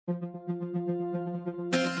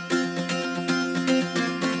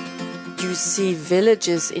You see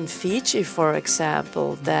villages in Fiji, for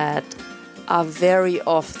example, that are very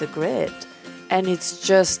off the grid. And it's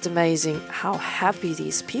just amazing how happy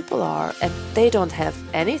these people are. And they don't have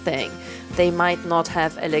anything. They might not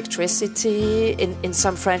have electricity. In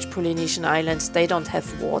some French Polynesian islands, they don't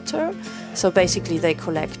have water. So basically they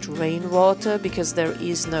collect rainwater because there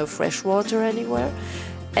is no fresh water anywhere.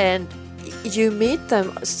 And you meet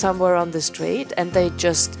them somewhere on the street and they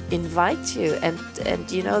just invite you. And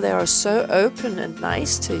you know, they are so open and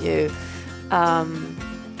nice to you.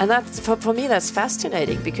 And that's, for me, that's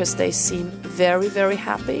fascinating because they seem very, very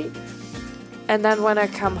happy. And then when I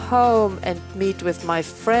come home and meet with my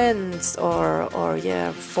friends or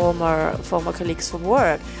former colleagues from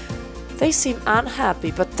work, they seem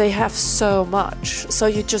unhappy, but they have so much. So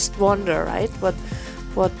you just wonder, right? What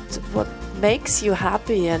makes you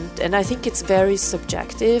happy? And I think it's very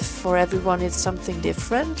subjective. For everyone, it's something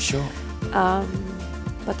different. Sure.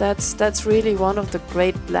 But that's really one of the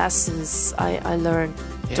great lessons I learned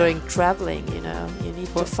during traveling. You know, you need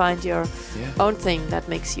to find your own thing that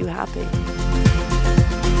makes you happy.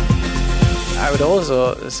 I would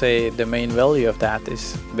also say the main value of that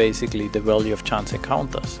is basically the value of chance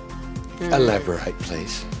encounters. Elaborate,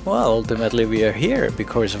 please. Well, ultimately we are here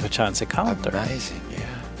because of a chance encounter. Amazing, yeah.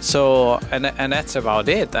 So, and that's about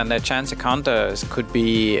it. And the chance encounters could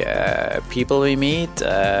be people we meet,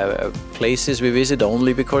 places we visit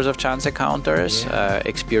only because of chance encounters,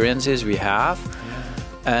 experiences we have.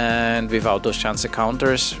 And without those chance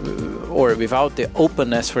encounters, or without the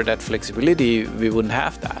openness for that flexibility, we wouldn't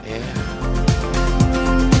have that. Yeah.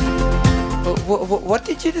 What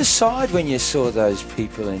did you decide when you saw those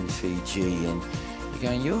people in Fiji and you're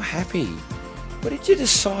going, you're happy? What did you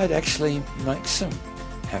decide actually makes them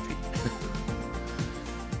happy?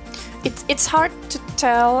 It's hard to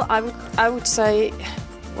tell. I would say,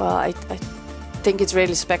 well, I think it's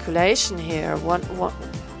really speculation here.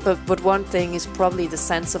 But one thing is probably the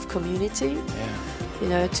sense of community. You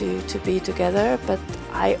know, to be together. But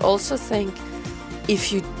I also think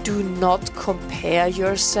if you do not compare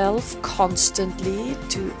yourself constantly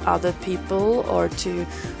to other people or to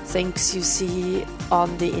things you see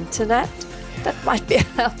on the internet, that might be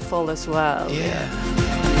helpful as well.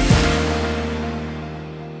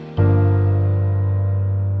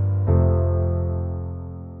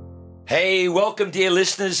 Hey, welcome, dear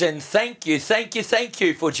listeners, and thank you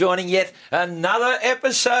for joining yet another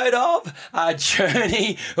episode of Our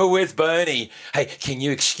Journey with Bernie. Hey, can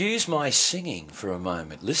you excuse my singing for a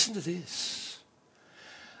moment? Listen to this.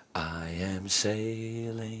 I am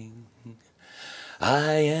sailing.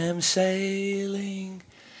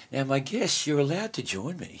 Now, my guests, you're allowed to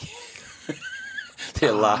join me.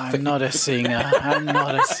 They're laughing. I'm not a singer.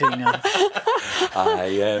 I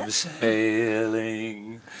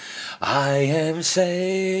am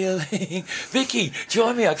sailing. Vicky,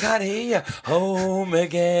 join me. I can't hear you. Home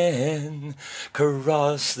again.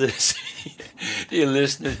 Cross the sea. Dear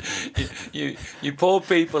listeners, you poor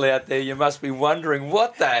people out there, you must be wondering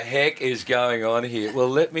what the heck is going on here. Well,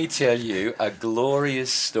 let me tell you a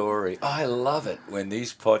glorious story. I love it when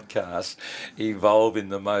these podcasts evolve in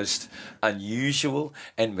the most unusual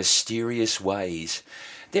and mysterious ways.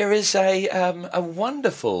 There is a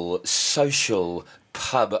wonderful social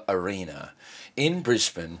pub arena in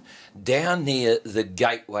Brisbane down near the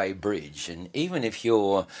Gateway Bridge. And even if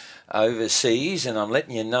you're overseas, and I'm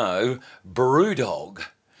letting you know, Brewdog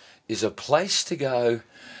is a place to go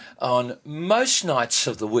on most nights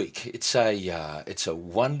of the week. It's a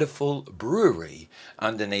wonderful brewery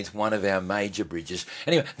underneath one of our major bridges.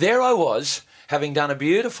 Anyway, there I was, having done a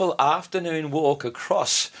beautiful afternoon walk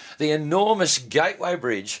across the enormous Gateway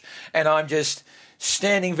Bridge, and I'm just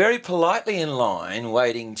standing very politely in line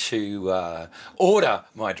waiting to order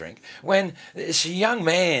my drink when this young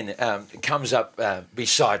man comes up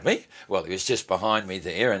beside me. Well, he was just behind me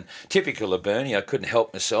there, and typical of Bernie, I couldn't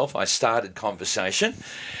help myself. I started conversation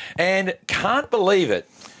and can't believe it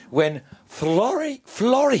when Florian,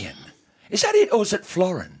 is that it or is it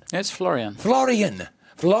Florin? It's Florian.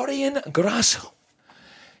 Florian Grasso.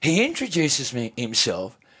 He introduces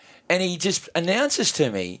himself and he just announces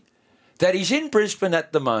to me that he's in Brisbane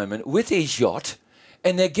at the moment with his yacht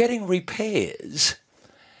and they're getting repairs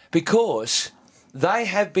because they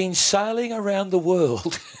have been sailing around the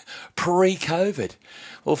world pre-COVID.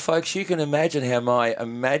 Well, folks, you can imagine how my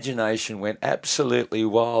imagination went absolutely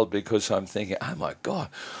wild because I'm thinking, oh, my God,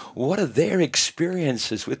 what are their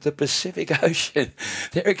experiences with the Pacific Ocean,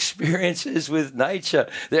 their experiences with nature,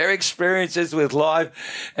 their experiences with life?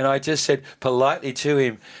 And I just said politely to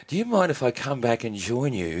him, do you mind if I come back and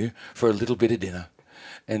join you for a little bit of dinner?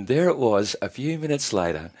 And there it was a few minutes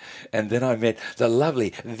later. And then I met the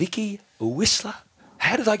lovely Vicky Whistler.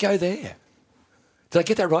 How did I go there? Did I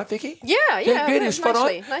get that right, Vicky? Yeah, Good, it's spot on.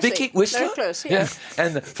 nicely. Vicky Whistler. Very close, yeah.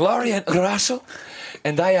 And Florian Russell.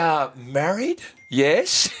 And they are married,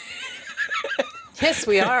 yes. Yes,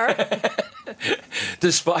 we are.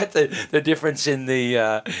 Despite the difference in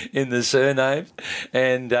the surname,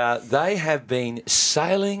 and they have been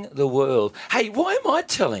sailing the world. Hey, why am I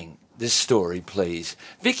telling this story, please?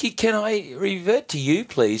 Vicky, can I revert to you,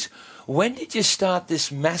 please? When did you start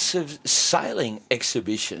this massive sailing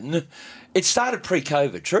exhibition? It started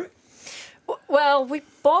pre-COVID, true? Well, we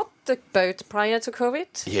bought the boat prior to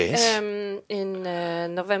COVID. Yes. In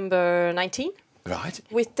November 19. Right.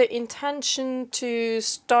 With the intention to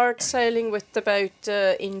start sailing with the boat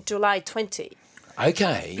in July 20.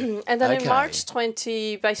 Okay. And then in March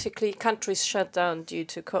 20, basically countries shut down due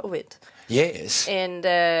to COVID. Yes. And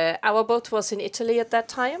our boat was in Italy at that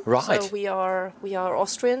time. Right. So we are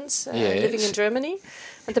Austrians Yes. living in Germany.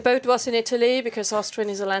 And the boat was in Italy because Austria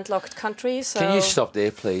is a landlocked country. So Can you stop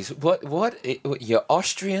there, please? What you're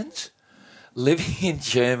Austrians living in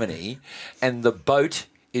Germany and the boat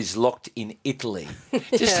is locked in Italy.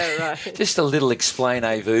 right. Just a little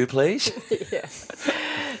explain-a-vous, please. Yeah.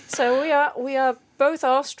 So we are both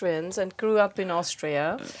Austrians and grew up in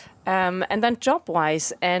Austria, and then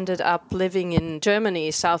job-wise ended up living in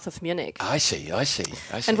Germany, south of Munich. I see.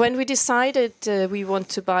 And when we decided we want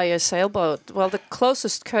to buy a sailboat, well, the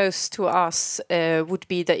closest coast to us would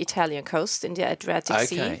be the Italian coast in the Adriatic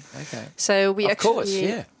Sea. Okay. So we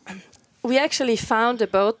We actually found a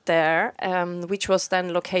boat there, which was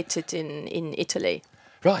then located in Italy.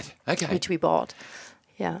 Right. Okay. Which we bought.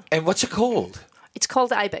 Yeah. And what's it called? It's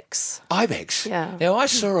called Ibex. Ibex. Yeah. Now, I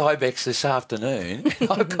saw Ibex this afternoon.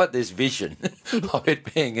 I've got this vision of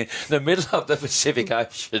it being in the middle of the Pacific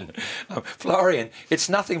Ocean. Florian, it's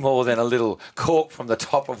nothing more than a little cork from the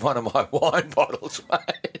top of one of my wine bottles,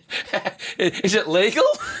 mate. Is it legal?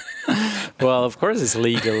 Well, of course it's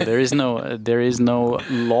legal. There is no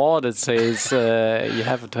law that says you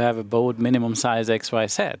have to have a boat minimum size X, Y,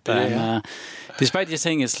 Z. And despite you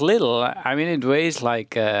saying it's little, I mean it weighs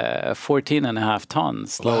like 14.5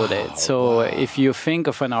 tons loaded. So if you think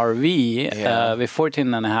of an RV with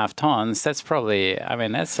 14.5 tons, that's probably, I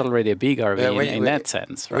mean, that's already a big RV in that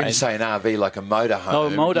sense, right? When you say an RV like a motorhome. Oh,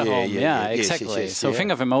 motorhome, yeah, exactly. Yes, so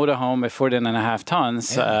think of a motorhome with 14.5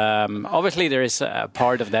 tons. Obviously, there is a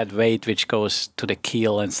part of that weight which goes to the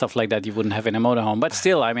keel and stuff like that you wouldn't have in a motorhome. But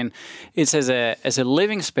still, I mean, it's as a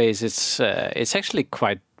living space, it's actually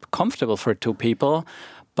quite comfortable for two people.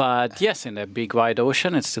 But yes, in a big wide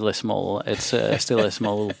ocean, it's still a small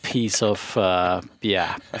piece of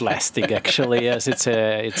plastic actually. Yes, it's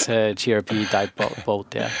a GRP type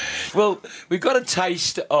boat. Yeah. Well, we've got a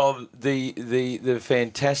taste of the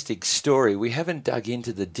fantastic story. We haven't dug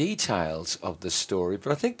into the details of the story,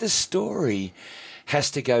 but I think the story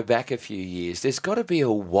has to go back a few years. There's got to be a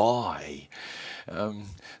why.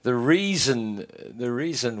 The reason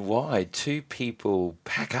why two people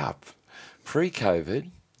pack up pre-COVID.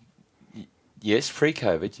 Yes,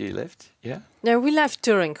 pre-COVID you left, yeah? No, we left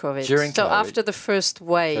during COVID. So after the first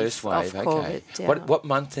wave of COVID. Okay. Yeah. What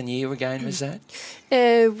month and year again was that?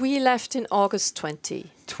 We left in August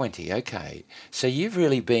 20. 20, okay. So you've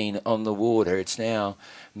really been on the water. It's now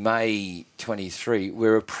May 23.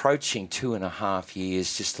 We're approaching 2.5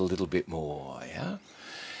 years, just a little bit more, yeah?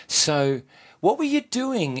 So what were you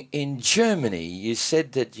doing in Germany? You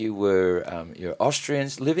said that you were you're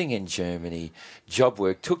Austrians living in Germany. Job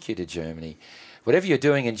work took you to Germany. Whatever you're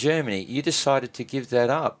doing in Germany, you decided to give that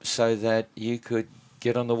up so that you could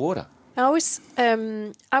get on the water. I was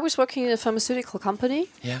working in a pharmaceutical company.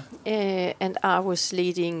 Yeah. And I was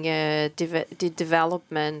leading the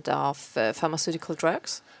development of pharmaceutical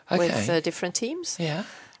drugs with different teams. Yeah.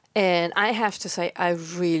 And I have to say, I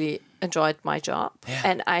really enjoyed my job. Yeah.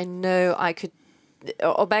 And I know I could,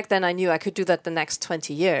 or back then I knew I could do that the next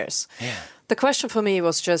 20 years. Yeah. The question for me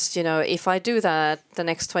was just, if I do that the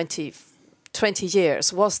next 20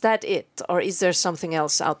 years, was that it? Or is there something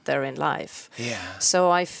else out there in life? Yeah.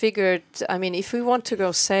 So I figured, if we want to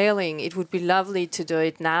go sailing, it would be lovely to do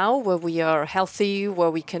it now where we are healthy,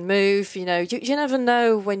 where we can move. You never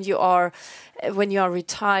know when you are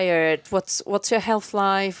retired, what's your health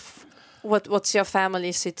life, what's your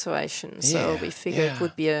family situation. So we figured it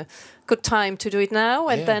would be a good time to do it now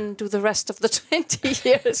and then do the rest of the 20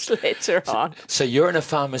 years later on. So you're in a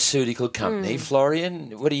pharmaceutical company.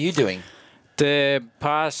 Florian, what are you doing? The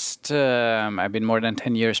past, I've been more than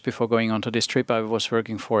 10 years before going onto this trip. I was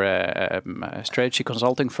working for a strategy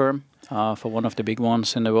consulting firm for one of the big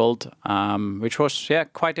ones in the world, which was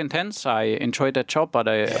quite intense. I enjoyed that job, but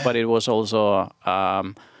it was also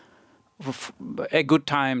a good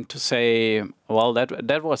time to say, well,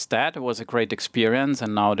 that was that. It was a great experience,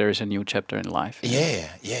 and now there is a new chapter in life. Yeah.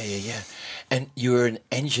 And you're an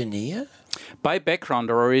engineer? By background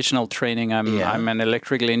or original training, I'm an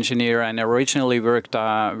electrical engineer, and originally worked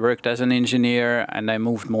as an engineer, and I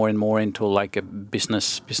moved more and more into like a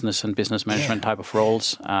business and business management type of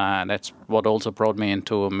roles. That's what also brought me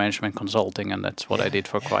into management consulting, and that's what I did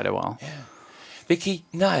for quite a while. Yeah. Vicky,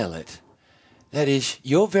 nail it. That is,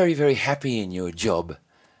 you're very, very happy in your job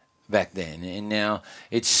back then, and now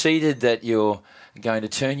it's seeded that you're going to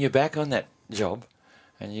turn your back on that job,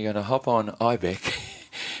 and you're going to hop on IBEC.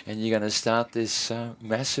 And you're going to start this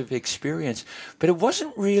massive experience. But it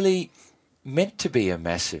wasn't really meant to be a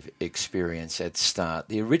massive experience at start.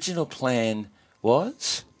 The original plan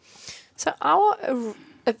was? So our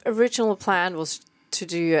original plan was to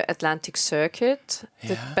do Atlantic Circuit.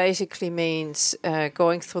 That basically means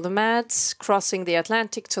going through the Meds, crossing the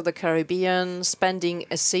Atlantic to the Caribbean, spending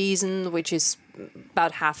a season, which is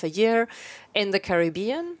about half a year, in the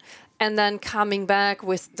Caribbean. And then coming back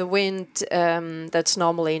with the wind that's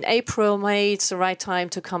normally in April, May, it's the right time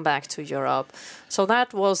to come back to Europe. So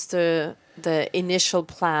that was the initial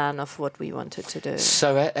plan of what we wanted to do.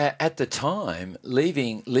 So at the time,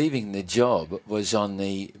 leaving the job was on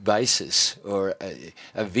the basis or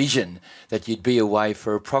a vision that you'd be away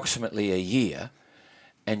for approximately a year,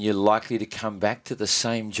 and you're likely to come back to the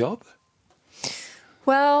same job?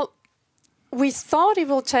 Well, we thought it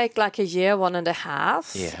will take like a year,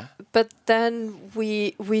 1.5. Yeah. But then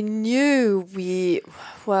we knew we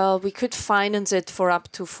could finance it for up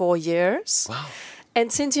to 4 years. Wow. And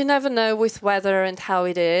since you never know with weather and how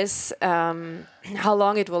it is, how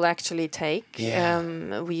long it will actually take,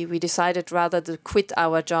 we decided rather to quit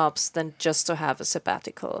our jobs than just to have a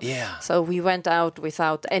sabbatical. Yeah. So we went out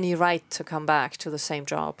without any right to come back to the same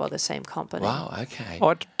job or the same company. Wow, okay.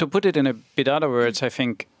 Or to put it in a bit other words, I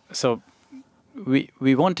think, so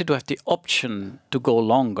we wanted to have the option to go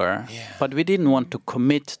longer, but we didn't want to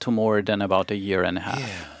commit to more than about a year and a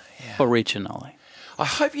half originally. I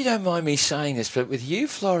hope you don't mind me saying this, but with you,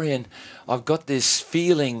 Florian, I've got this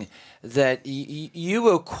feeling that you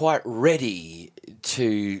were quite ready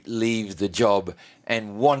to leave the job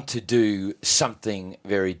and want to do something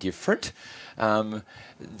very different.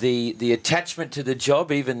 The attachment to the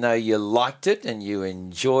job, even though you liked it and you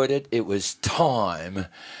enjoyed it, it was time,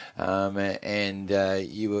 and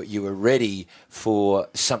you were ready for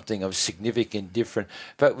something of significant different.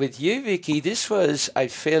 But with you, Vicky, this was a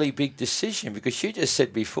fairly big decision, because you just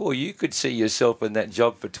said before you could see yourself in that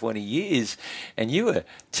job for 20 years, and you were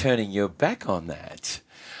turning your back on that.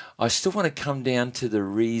 I still want to come down to the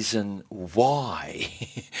reason why.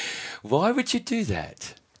 Why would you do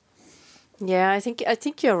that? Yeah, I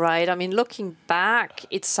think you're right. I mean, looking back,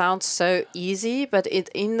 it sounds so easy, but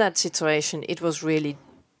in that situation, it was really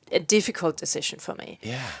a difficult decision for me.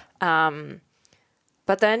 Yeah.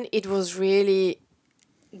 But then it was really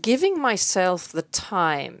giving myself the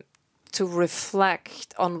time to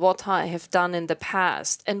reflect on what I have done in the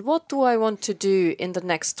past and what do I want to do in the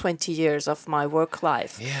next 20 years of my work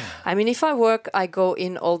life. Yeah. I mean, if I work, I go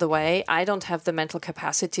in all the way. I don't have the mental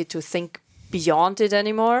capacity to think beyond it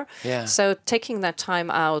anymore. Yeah. So taking that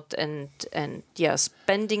time out and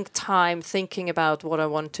spending time thinking about what I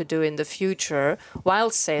want to do in the future while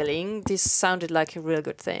sailing, this sounded like a real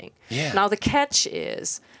good thing. Yeah. Now the catch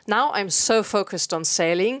is, now I'm so focused on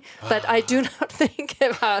sailing that I do not think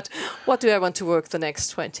about what do I want to work the next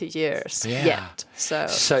 20 years yet. So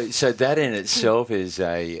that in itself is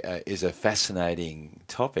a fascinating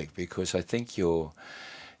topic, because I think you're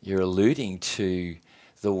alluding to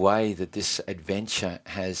the way that this adventure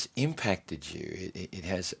has impacted you, it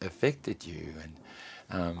has affected you.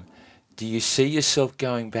 And do you see yourself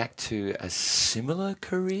going back to a similar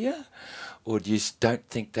career, or do you don't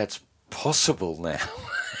think that's possible now?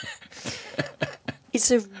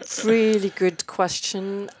 It's a really good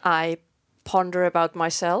question. I ponder about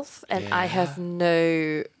myself, and I have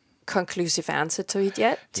no conclusive answer to it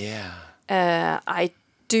yet. Yeah. I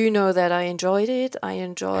do know that I enjoyed it. I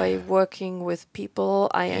enjoy working with people.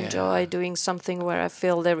 I enjoy doing something where I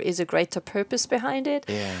feel there is a greater purpose behind it.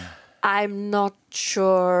 Yeah. I'm not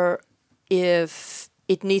sure if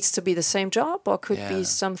it needs to be the same job or could be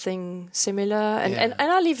something similar. And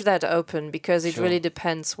I leave that open, because it really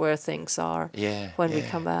depends where things are when we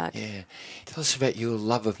come back. Yeah. Tell us about your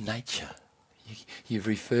love of nature. You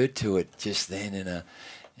referred to it just then in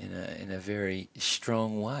in a very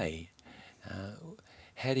strong way.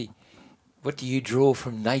 What do you draw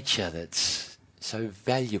from nature that's so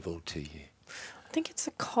valuable to you? I think it's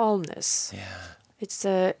a calmness. Yeah. It's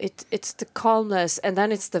the calmness, and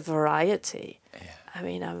then it's the variety. Yeah. I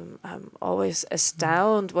mean, I'm always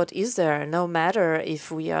astounded. What is there? No matter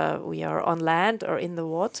if we are on land or in the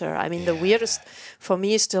water. I mean, the weirdest for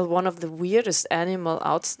me, still one of the weirdest animal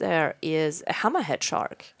out there is a hammerhead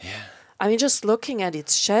shark. Yeah. I mean, just looking at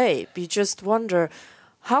its shape, you just wonder,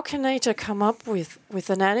 how can nature come up with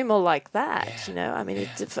an animal like that? Yeah. You know, I mean,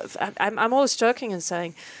 I'm always joking and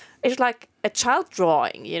saying, it's like a child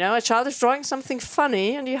drawing. You know, a child is drawing something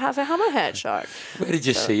funny, and you have a hammerhead shark. Where did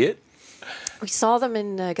you see it? We saw them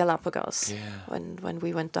in Galapagos Yeah. when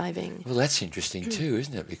we went diving. Well, that's interesting too,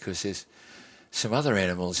 isn't it? Because there's some other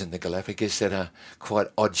animals in the Galapagos that are quite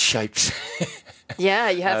odd shapes.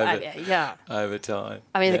 Yeah, you have. Over- over time.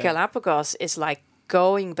 I mean, the Galapagos is like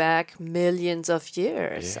going back millions of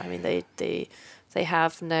years. Yeah. I mean, they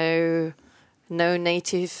have no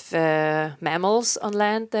native mammals on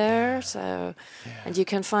land there. So, and you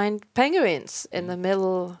can find penguins in the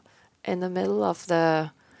middle of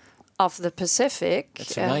the Pacific.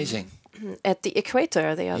 That's amazing. At the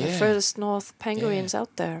equator, they are the Yeah. furthest north penguins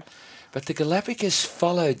out there. But the Galapagos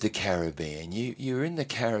followed the Caribbean. You were in the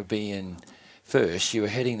Caribbean first. You were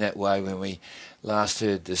heading that way when we last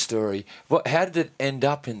heard the story. How did it end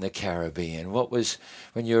up in the Caribbean?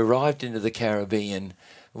 When you arrived into the Caribbean,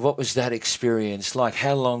 what was that experience like?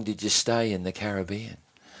 How long did you stay in the Caribbean?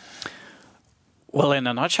 Well, in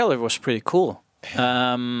a nutshell, it was pretty cool.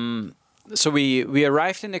 So we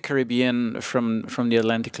arrived in the Caribbean from the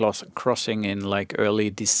Atlantic crossing in like early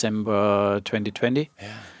December 2020.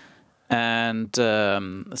 Yeah. And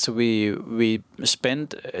so we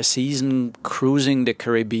spent a season cruising the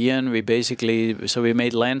Caribbean. We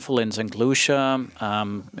made landfall in St. Lucia,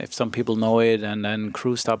 if some people know it, and then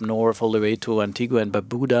cruised up north all the way to Antigua and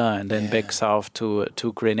Barbuda, and then back south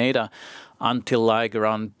to Grenada until like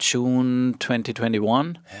around June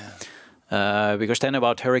 2021. Yeah. Because then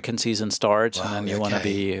about hurricane season starts, Wow, and then you want to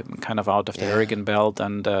okay. be kind of out of the hurricane belt.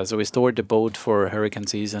 And so we stored the boat for hurricane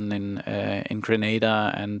season in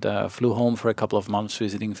Grenada, and flew home for a couple of months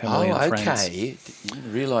visiting family and friends. Oh, okay. You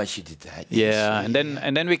didn't realise you did that. Yeah, and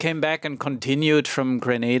then we came back and continued from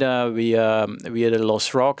Grenada. We had the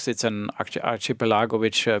Los Roques. It's an archipelago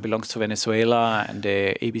which belongs to Venezuela, and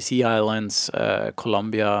the ABC Islands,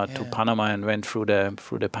 Colombia to Panama, and went through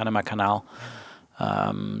the Panama Canal.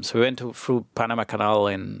 So we went through Panama Canal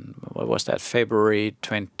in, what was that, February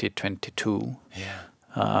 2022.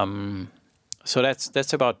 Yeah. So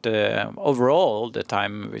that's about overall the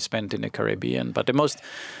time we spent in the Caribbean. But the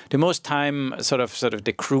most time, sort of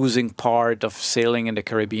the cruising part of sailing in the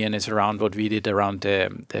Caribbean is around what we did around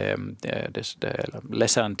the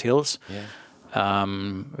Lesser Antilles. Yeah.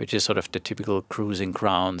 Which is sort of the typical cruising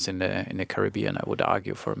grounds in the Caribbean, I would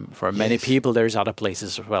argue. For many people, there's other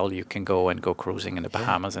places as well you can go cruising in the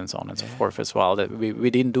Bahamas and so on and so forth as well. That we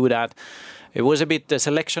didn't do that. It was the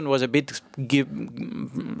selection was a bit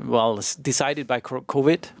decided by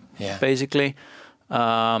COVID, basically.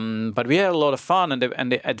 But we had a lot of fun, and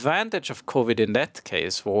the advantage of COVID in that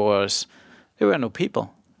case was there were no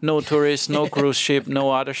people. No tourists, no cruise ship, no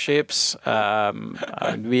other ships.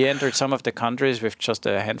 We entered some of the countries with just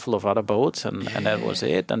a handful of other boats, and that was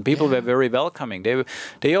it. And people were very welcoming.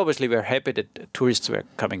 They obviously were happy that tourists were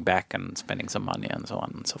coming back and spending some money and so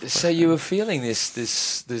on and so forth. So you were feeling this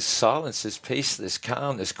silence, this peace, this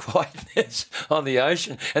calm, this quietness on the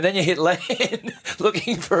ocean, and then you hit land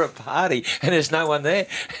looking for a party, and there's no one there.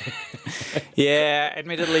 Yeah,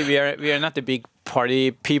 admittedly, we are not the big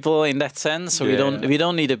party people in that sense, so we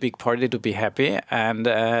don't need a big party to be happy, and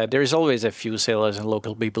there is always a few sailors and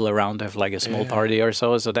local people around to have like a small party or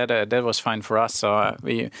so that was fine for us. So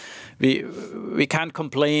we can't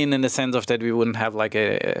complain in the sense of that we wouldn't have like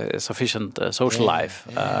a sufficient social life.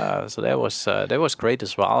 So that was great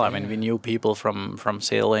as well. I mean, we knew people from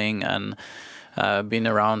sailing and been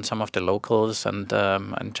around some of the locals and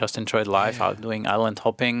just enjoyed life out doing island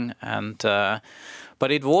hopping and.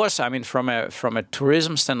 But it was, I mean, from a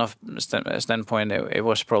tourism standpoint, it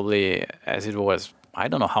was probably as it was, I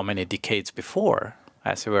don't know how many decades before,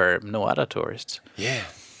 as there were no other tourists. Yeah.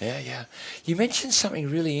 You mentioned something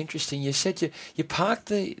really interesting. You said you parked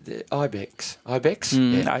the Ibex Ibex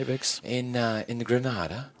in the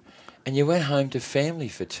Grenada, and you went home to family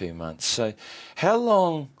for 2 months. So how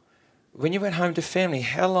long, when you went home to family,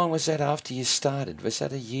 how long was that after you started? Was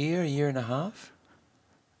that a year and a half?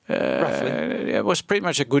 Roughly. It was pretty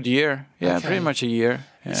much a good year. Yeah, Okay. pretty much a year.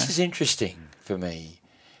 Yeah. This is interesting for me.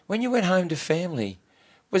 When you went home to family,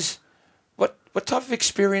 What type of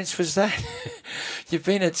experience was that? You've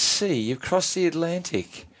been at sea, you've crossed the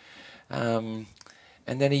Atlantic, and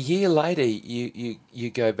then a year later you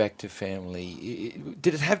go back to family.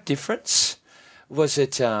 Did it have difference? Was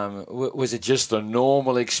it just the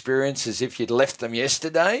normal experience as if you'd left them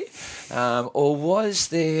yesterday, or was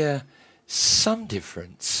there some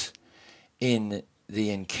difference in the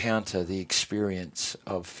encounter, the experience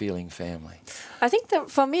of feeling family? I think that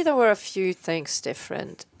for me there were a few things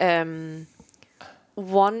different.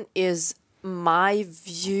 One is my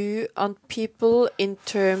view on people in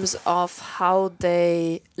terms of how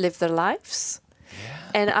they live their lives.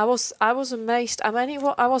 Yeah. And I was amazed. I mean,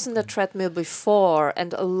 I was in the treadmill before,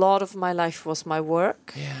 and a lot of my life was my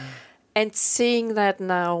work. Yeah. And seeing that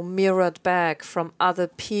now mirrored back from other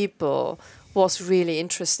people was really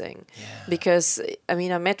interesting. Yeah. Because, I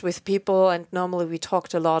mean, I met with people, and normally we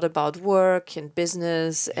talked a lot about work and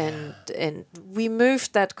business, and we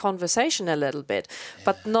moved that conversation a little bit,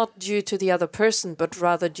 but not due to the other person, but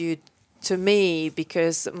rather due to me,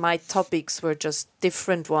 because my topics were just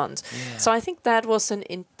different ones. Yeah. So I think that was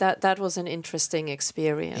that was an interesting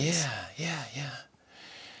experience. Yeah.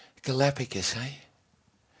 Galapagos, eh?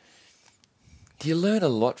 Do you learn a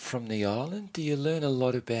lot from the island? Do you learn a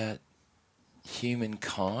lot about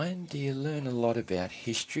humankind? Do you learn a lot about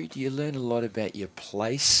history? Do you learn a lot about your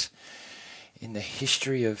place in the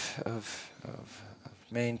history of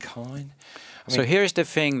mankind? I So here's the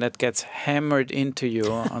thing that gets hammered into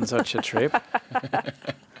you on such a trip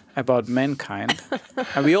about mankind.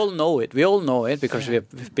 And we all know it. We all know it because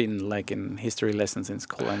we've been like in history lessons in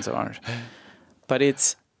school and so on. But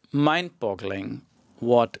it's mind-boggling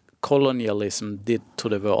what colonialism did to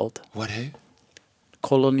the world. What, who?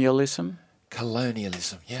 Colonialism.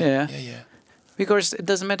 Colonialism. Yeah. Because it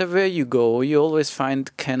doesn't matter where you go, you always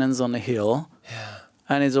find cannons on a hill. Yeah.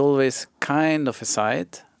 And it's always kind of a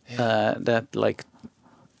sight that like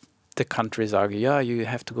the countries argue, you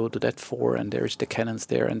have to go to that fort and there's the cannons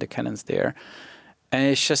there and the cannons there. And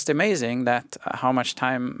it's just amazing that how much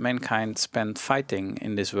time mankind spent fighting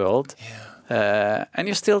in this world. Yeah. And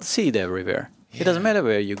you still see it everywhere. It doesn't matter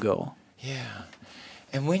where you go. Yeah.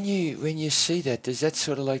 And when you see that, does that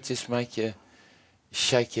sort of like just make you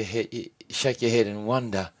shake your head and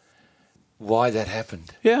wonder why that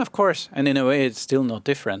happened? Yeah, of course. And in a way, it's still not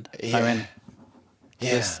different. Yeah. I mean,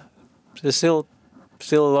 Yeah. there's still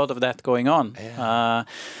a lot of that going on. Yeah.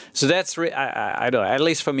 So that's I don't know. At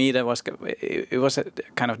least for me, it was a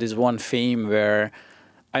kind of this one theme where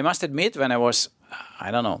I must admit, when I was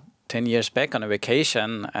 10 years back on a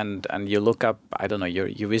vacation, and you look up, I don't know,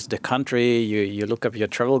 you visit the country, you look up your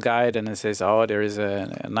travel guide, and it says, there is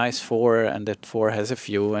a nice fort, and that fort has a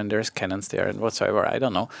view, and there's cannons there, and whatsoever, I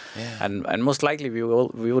don't know. Yeah. And most likely we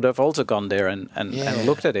would have also gone there and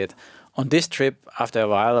looked at it. On this trip, after a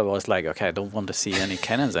while, I was like, okay, I don't want to see any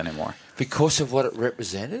cannons anymore. Because of what it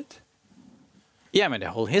represented? Yeah, I mean, the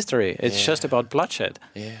whole history. It's just about bloodshed.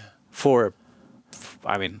 Yeah.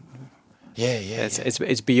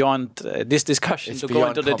 It's beyond this discussion to go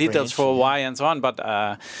into the details for why and so on. But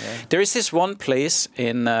there is this one place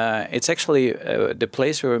in. It's actually the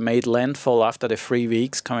place where we made landfall after the 3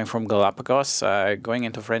 weeks coming from Galapagos, going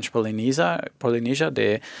into French Polynesia.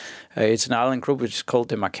 It's an island group which is called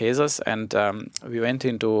the Marquesas, and we went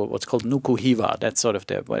into what's called Nuku Hiva. That's sort of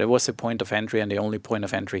it was the point of entry and the only point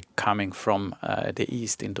of entry coming from the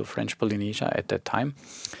east into French Polynesia at that time.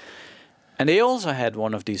 And they also had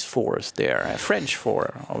one of these forts there, a French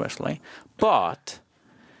fort, obviously. But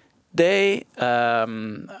they,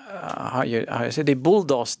 they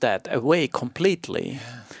bulldozed that away completely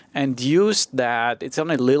and used that. It's on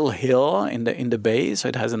a little hill in the bay, so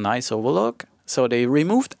it has a nice overlook. So they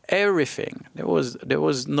removed everything. There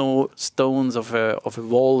was no stones of a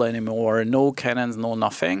wall anymore, no cannons, no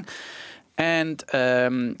nothing. And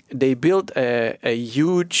they built a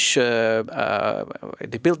huge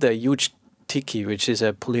tiki, which is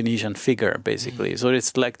a Polynesian figure, basically. So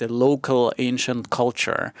it's like the local ancient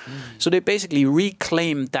culture. So they basically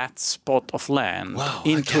reclaimed that spot of land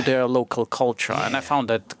into their local culture. And I found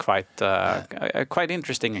that quite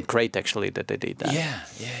interesting and great, actually, that they did that. Yeah.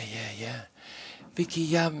 Vicky,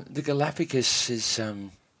 the Galapagos is.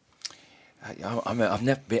 I've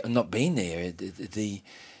not been there. The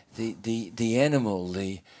animal,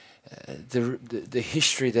 the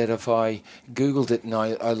history that if I Googled it and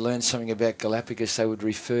I learned something about Galapagos, they would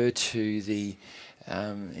refer to the.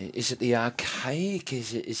 Is it the archaic?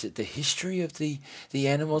 Is it the history of the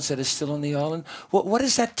animals that are still on the island? What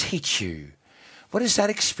does that teach you? What is that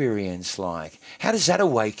experience like? How does that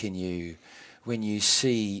awaken you when you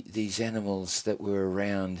see these animals that were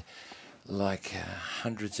around like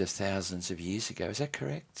hundreds of thousands of years ago? Is that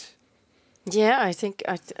correct? Yeah, I think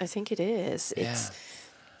it is. Yeah.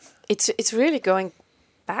 It's really going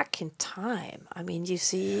back in time. I mean, you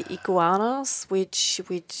see iguanas, which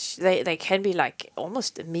they can be like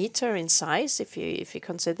almost a meter in size if you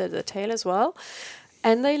consider the tail as well,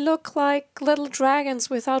 and they look like little dragons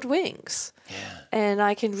without wings. Yeah. And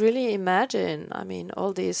I can really imagine. I mean,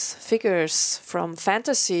 all these figures from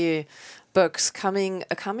fantasy books coming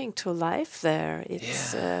to life there.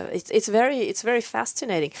 It's very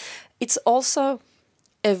fascinating. It's also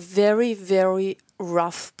a very, very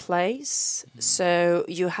rough place. So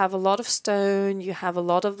you have a lot of stone, you have a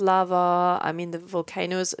lot of lava. I mean, the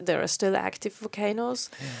volcanoes, there are still active volcanoes.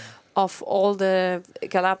 Of all the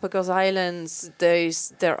Galapagos Islands,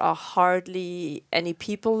 there are hardly any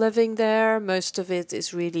people living there. Most of it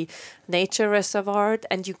is really nature reservoir,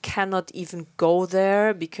 and you cannot even go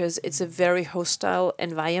there because it's a very hostile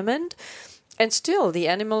environment. And still, the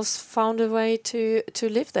animals found a way to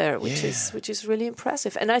live there, which is really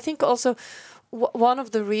impressive. And I think also one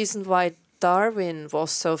of the reasons why Darwin was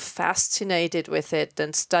so fascinated with it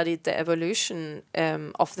and studied the evolution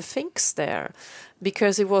of the Sphinx there,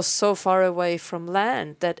 because it was so far away from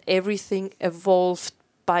land that everything evolved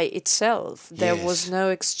by itself. There was no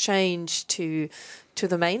exchange to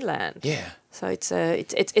the mainland. Yeah. So it's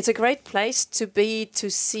a great place to be, to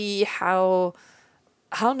see how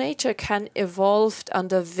nature can evolve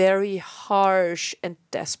under very harsh and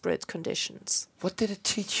desperate conditions. What did it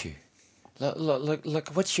teach you?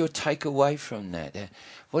 Like what's your takeaway from that?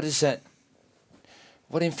 What is that?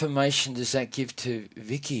 What information does that give to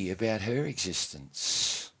Vicky about her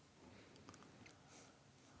existence?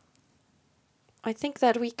 I think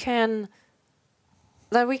that we can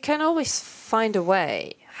always find a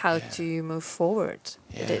way how to move forward,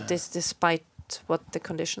 despite what the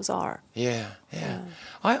conditions are. Yeah.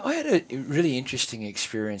 I had a really interesting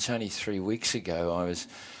experience only 3 weeks ago. I was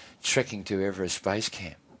trekking to Everest Base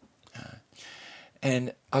Camp.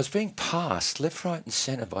 And I was being passed left, right and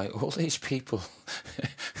centre by all these people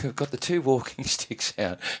who've got the 2 walking sticks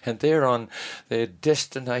out, and they're on their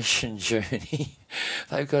destination journey.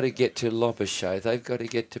 They've got to get to Lopusha, they've got to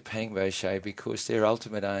get to Pangboche because their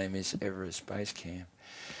ultimate aim is Everest Base Camp.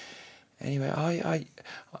 Anyway, I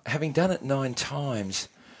having done it 9 times,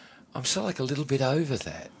 I'm still like a little bit over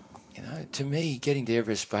that. You know, to me, getting to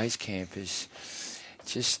Everest Base Camp is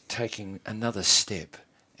just taking another step,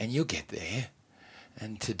 and you'll get there.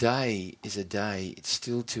 And today is a day, it's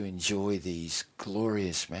still to enjoy these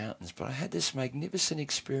glorious mountains. But I had this magnificent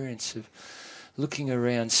experience of looking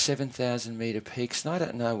around 7,000 metre peaks, and I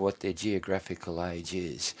don't know what their geographical age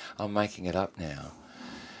is. I'm making it up now.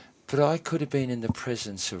 But I could have been in the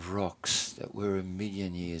presence of rocks that were 1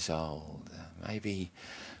 million years old, maybe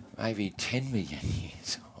 10 million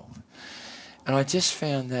years old. And I just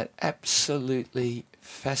found that absolutely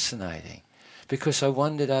fascinating, because I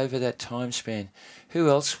wondered over that time span, who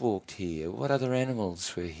else walked here? What other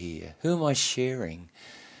animals were here? Who am I sharing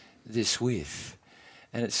this with?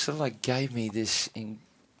 And it sort of like gave me this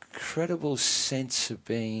incredible sense of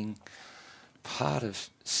being part of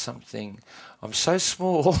something. I'm so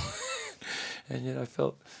small, and yet I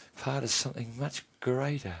felt part of something much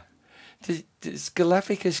greater. Does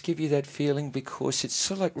Galapagos give you that feeling? Because it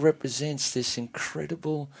sort of like represents this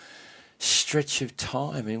incredible stretch of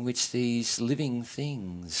time in which these living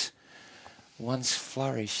things once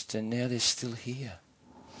flourished and now they're still here.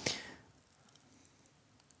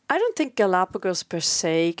 I don't think Galapagos per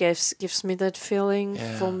se gives me that feeling.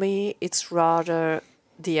 Yeah. For me, it's rather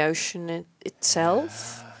the ocean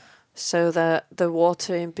itself. So the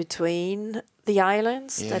water in between the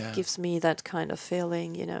islands, that gives me that kind of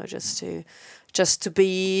feeling, you know, just to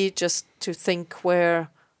think where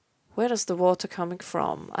does the water coming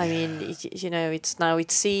from? I mean,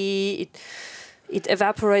 it's sea. It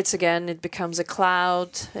evaporates again. It becomes a cloud.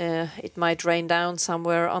 It might rain down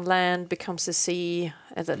somewhere on land, becomes a sea,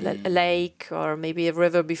 a lake, or maybe a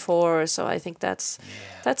river before. So I think that's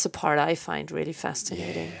a part I find really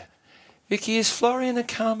fascinating. Yeah. Vicky, is Florian a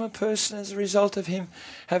calmer person as a result of him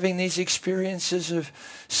having these experiences of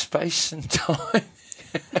space and time?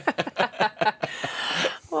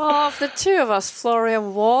 Well, of the two of us,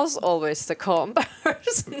 Florian was always the calm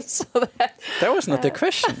person. So that was not the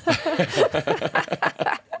question.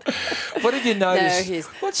 What did you notice? No,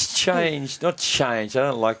 What's changed? Not changed. I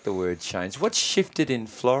don't like the word change. What's shifted in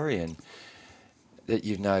Florian that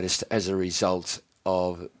you've noticed as a result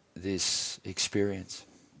of this experience?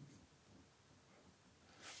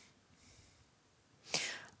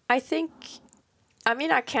 I think, I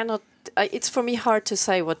mean, I cannot it's for me hard to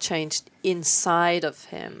say what changed inside of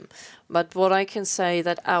him, but what I can say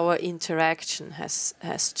that our interaction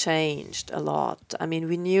has changed a lot. I mean,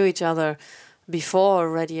 we knew each other before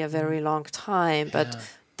already a very long time, but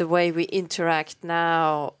the way we interact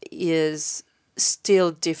now is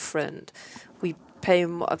still different. We pay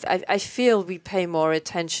I feel we pay more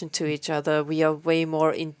attention to each other. We are way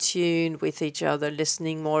more in tune with each other,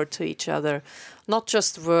 listening more to each other, not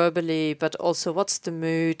just verbally, but also what's the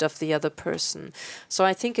mood of the other person. So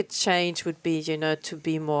I think a change would be, to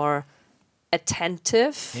be more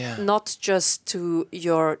attentive, not just to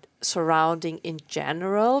your surrounding in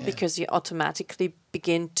general, because you automatically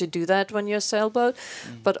begin to do that when you're sailboat,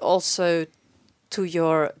 but also to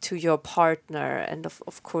your partner. And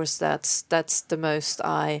of course that's the most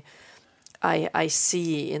I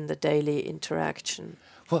see in the daily interaction.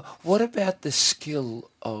 Well, what about the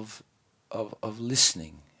skill of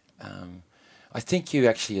listening? I think you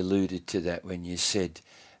actually alluded to that when you said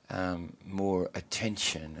more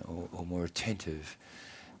attention or more attentive.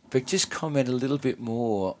 But just comment a little bit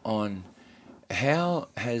more on how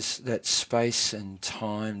has that space and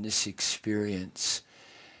time, this experience,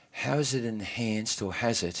 how has it enhanced, or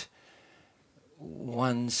has it,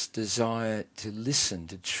 one's desire to listen,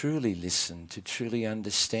 to truly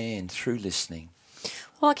understand through listening?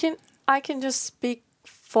 Well, I can just speak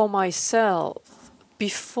for myself.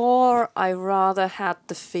 Before, I rather had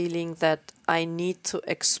the feeling that I need to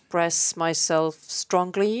express myself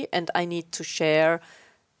strongly and I need to share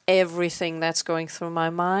everything that's going through my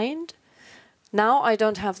mind. Now I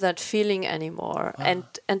don't have that feeling anymore. And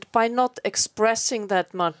by not expressing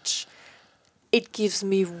that much, it gives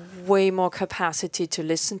me way more capacity to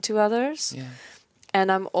listen to others. Yeah.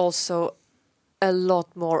 And I'm also a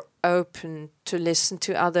lot more open to listen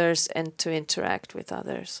to others and to interact with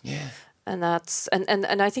others. Yeah. And that's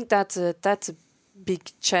and I think that's a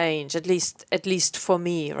big change, at least for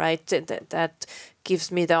me, right? That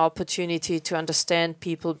gives me the opportunity to understand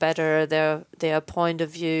people better, their point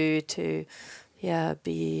of view, to have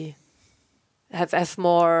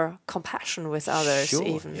more compassion with others. Sure,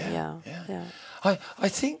 even. Yeah. I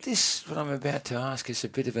think this, what I'm about to ask, is a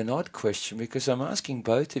bit of an odd question, because I'm asking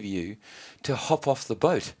both of you to hop off the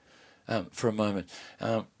boat for a moment,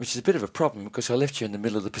 which is a bit of a problem because I left you in the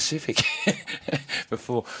middle of the Pacific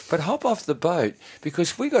before. But hop off the boat,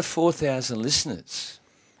 because we got 4,000 listeners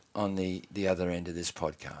on the other end of this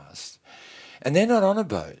podcast, and they're not on a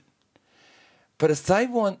boat. But if they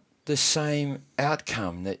want the same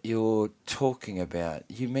outcome that you're talking about,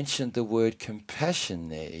 you mentioned the word compassion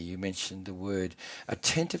there, you mentioned the word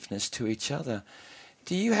attentiveness to each other.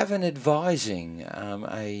 Do you have an advising,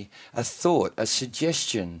 a thought, a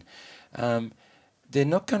suggestion? They're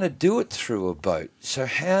not going to do it through a boat. So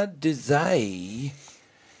how do they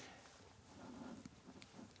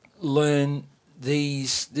learn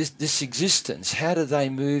this existence? How do they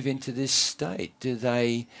move into this state?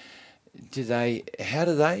 How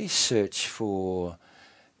do they search for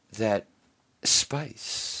that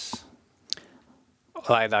space?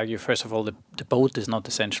 Well, I'd argue, first of all, the boat is not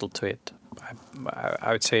essential to it.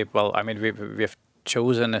 I would say, well, I mean, we have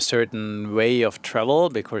chosen a certain way of travel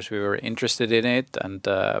because we were interested in it, and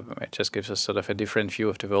it just gives us sort of a different view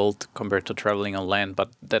of the world compared to traveling on land. But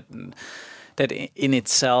that in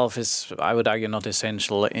itself is, I would argue, not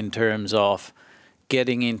essential in terms of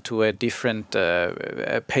getting into a different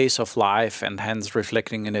pace of life and hence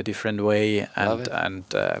reflecting in a different way and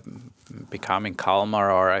becoming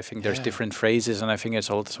calmer. Or I think there's different phrases, and I think it's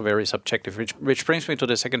also very subjective, which brings me to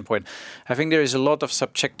the second point. I think there is a lot of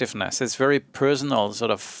subjectiveness. It's very personal,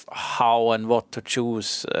 sort of how and what to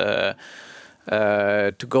choose to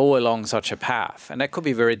go along such a path. And that could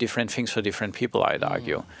be very different things for different people, I'd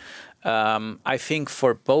argue. I think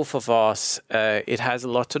for both of us, it has a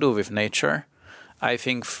lot to do with nature. I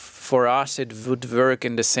think for us it would work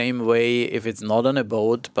in the same way if it's not on a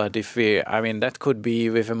boat, but that could be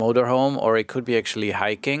with a motorhome, or it could be actually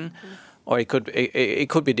hiking, or it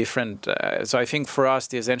could be different. So I think for us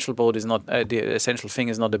the essential thing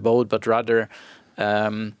is not the boat, but rather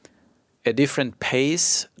a different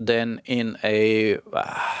pace than in a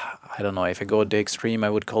I don't know, if I go to the extreme,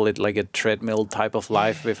 I would call it like a treadmill type of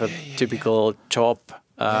life with a typical job.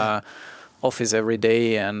 Office every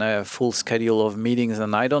day and a full schedule of meetings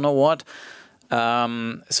and I don't know what.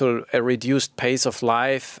 So a reduced pace of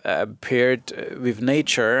life paired with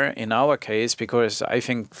nature in our case, because I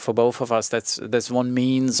think for both of us that's one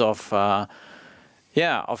means of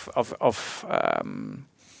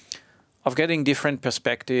of getting different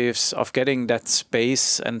perspectives, of getting that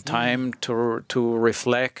space and time to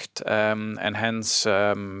reflect, and hence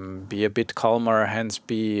be a bit calmer, hence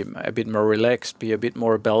be a bit more relaxed, be a bit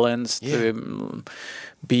more balanced,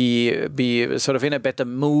 be sort of in a better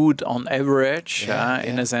mood on average,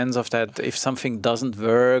 in a sense of that if something doesn't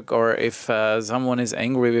work or if someone is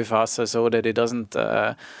angry with us, so that it doesn't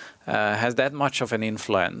has that much of an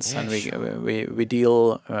influence, and we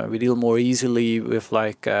deal more easily with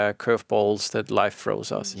like curveballs that life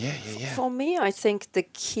throws us. For me, I think the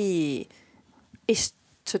key is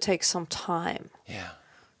to take some time.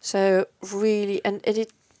 So really, and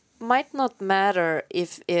it might not matter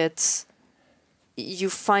if it's you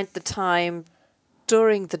find the time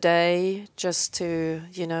during the day just to,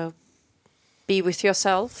 be with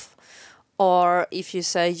yourself, or if you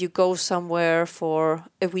say you go somewhere for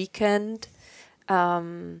a weekend.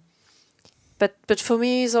 But for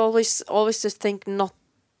me, it's always to think not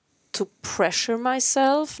to pressure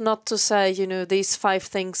myself, not to say, these 5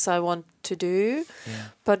 things I want to do,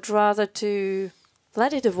 but rather to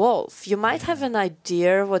let it evolve. You might have an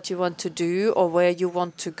idea what you want to do or where you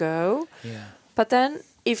want to go. But then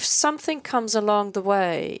if something comes along the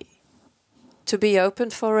way, to be open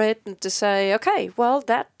for it and to say, okay, well,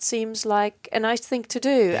 that seems like a nice thing to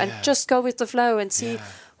do, and just go with the flow and see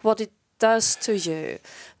what it does to you.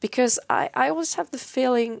 Because I always have the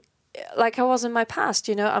feeling, like I was in my past,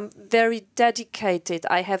 I'm very dedicated.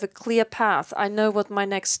 I have a clear path. I know what my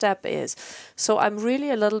next step is. So I'm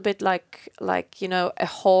really a little bit like a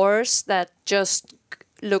horse that just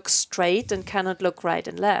looks straight and cannot look right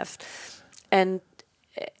and left.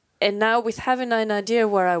 And now with having an idea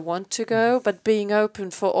where I want to go, but being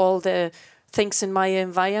open for all the things in my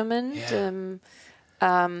environment,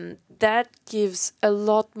 that gives a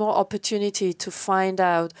lot more opportunity to find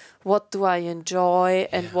out what do I enjoy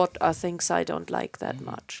and what are things I don't like that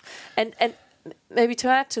much. And maybe to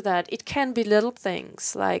add to that, it can be little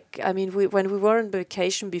things. Like, when we were on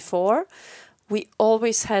vacation before, we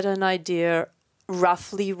always had an idea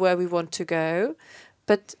roughly where we want to go,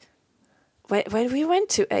 but when we went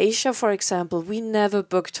to Asia, for example, we never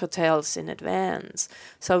booked hotels in advance.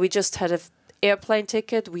 So we just had an airplane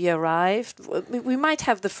ticket. We arrived. We might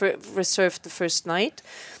have reserved the first night.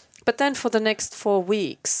 But then for the next 4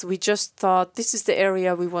 weeks, we just thought, this is the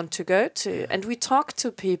area we want to go to. And we talked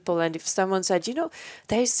to people. And if someone said,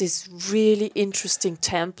 there's this really interesting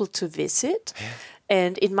temple to visit,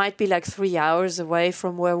 and it might be like 3 hours away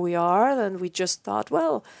from where we are, then we just thought,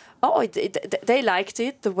 well, they liked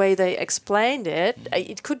it, the way they explained it.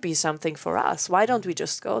 It could be something for us. Why don't we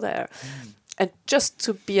just go there? And just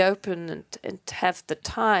to be open and have the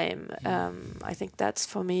time, I think that's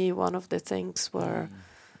for me one of the things where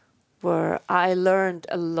I learned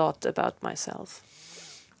a lot about myself.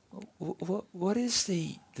 What is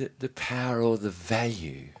the power or the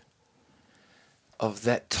value of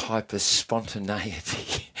that type of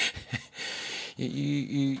spontaneity?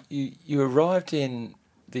 You arrived in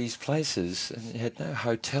these places and you had no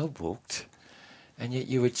hotel booked, and yet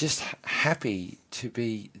you were just happy to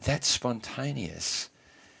be that spontaneous.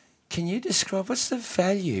 Can you describe what's the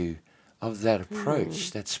value of that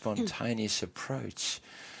approach, that spontaneous approach?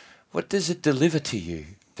 What does it deliver to you,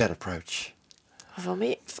 that approach? For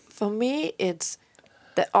me, it's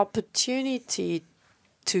the opportunity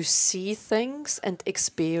to see things and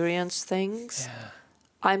experience things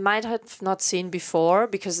I might have not seen before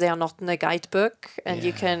because they are not in a guidebook, and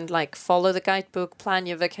you can follow the guidebook, plan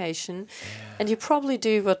your vacation, and you probably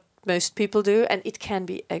do what most people do, and it can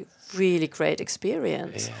be a really great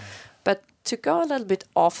experience. But to go a little bit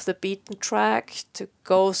off the beaten track, to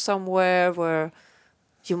go somewhere where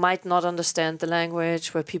you might not understand the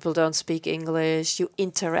language, where people don't speak English, you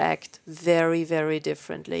interact very, very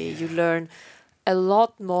differently. You learn a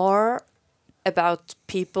lot more about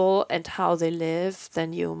people and how they live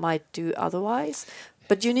than you might do otherwise.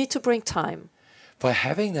 But you need to bring time. By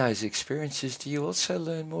having those experiences, do you also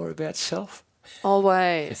learn more about self?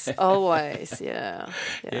 Always, always, yeah.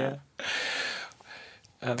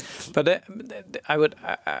 But I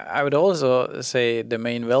would also say the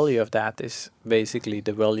main value of that is basically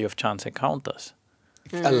the value of chance encounters.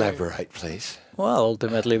 Elaborate, please. Well,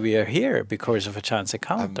 ultimately we are here because of a chance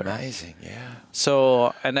encounter. Amazing, yeah.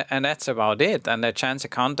 So, and that's about it. And the chance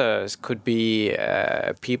encounters could be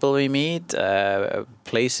people we meet,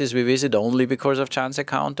 places we visit only because of chance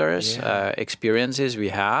encounters, experiences we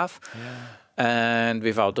have. And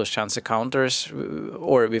without those chance encounters,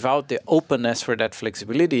 or without the openness for that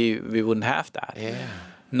flexibility, we wouldn't have that.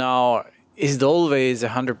 Now, is it always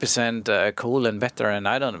 100% cool and better? And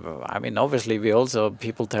I don't know. I mean, obviously,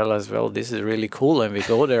 people tell us, well, this is really cool. And we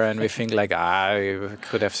go there and we think like, I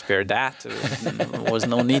could have spared that. There was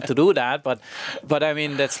no need to do that. But I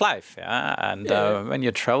mean, that's life. Yeah? And when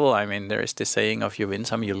you travel, I mean, there is this saying of you win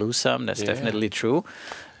some, you lose some. That's definitely true.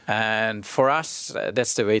 And for us,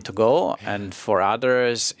 that's the way to go. And for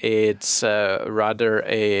others, it's rather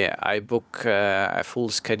I book a full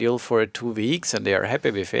schedule for 2 weeks and they are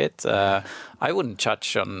happy with it. I wouldn't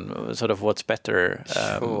judge on sort of what's better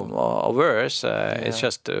or worse. It's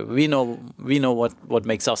just we know what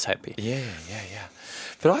makes us happy. Yeah.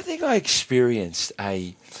 But I think I experienced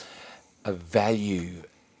a value,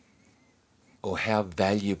 or how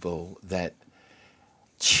valuable that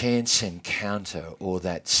chance encounter or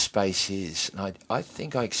that space is. And I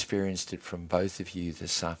think I experienced it from both of you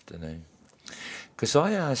this afternoon. Because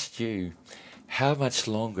I asked you, how much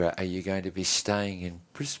longer are you going to be staying in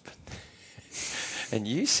Brisbane? And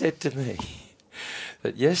you said to me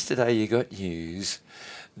that yesterday you got news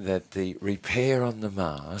that the repair on the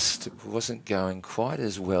mast wasn't going quite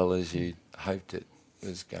as well as you hoped it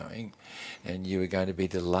was going, and you were going to be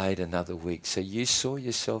delayed another week. So you saw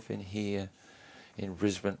yourself in here in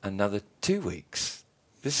Brisbane another 2 weeks.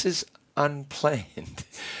 This is unplanned.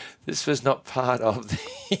 This was not part of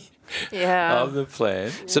the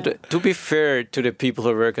plan. So to be fair to the people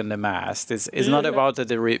who work on the mast, it's not about that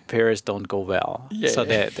the repairs don't go well. So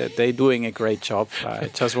they're doing a great job. I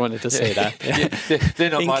just wanted to say that.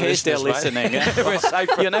 They're not in my case they're listeners,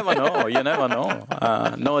 listening. You never know.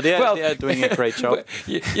 No, they're doing a great job.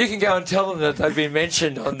 You can go and tell them that they've been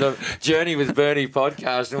mentioned on the Journey with Bernie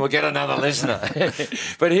podcast and we'll get another listener.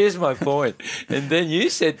 But here's my point. And then you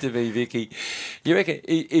said to me, Vicky, you reckon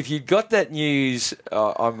if you got that news,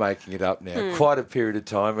 I'm making it up now, quite a period of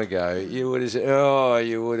time ago, you would have said,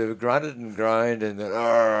 you would have grunted and groaned and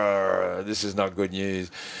this is not good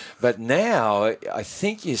news. But now, I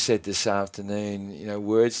think you said this afternoon,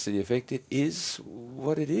 words to the effect, it is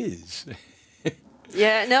what it is.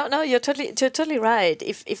 Yeah, no, you're totally right.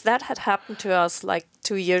 If that had happened to us like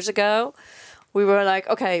 2 years ago, we were like,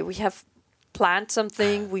 okay, we have planned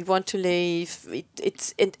something, we want to leave.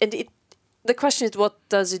 The question is, what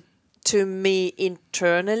does it to me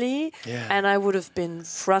internally? And I would have been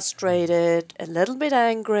frustrated, a little bit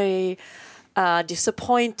angry,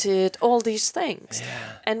 disappointed, all these things.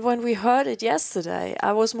 And when we heard it yesterday,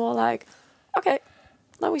 I was more like, okay,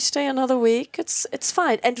 now we stay another week, it's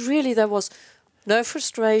fine. And really there was no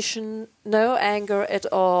frustration, no anger at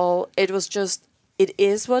all. It was just, it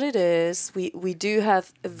is what it is. We do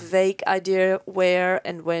have a vague idea where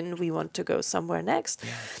and when we want to go somewhere next.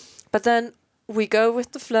 But then we go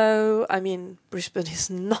with the flow. I mean, Brisbane is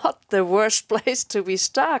not the worst place to be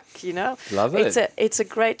stuck, Love it. It's a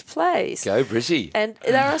great place. Go Brizzy. And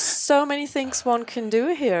there are so many things one can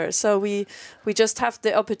do here. So we just have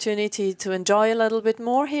the opportunity to enjoy a little bit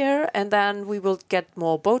more here, and then we will get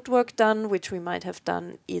more boat work done, which we might have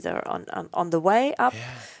done either on the way up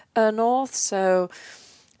north. So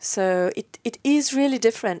it is really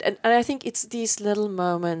different. And I think it's these little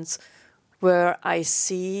moments where I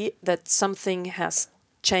see that something has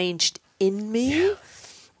changed in me.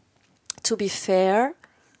 To be fair,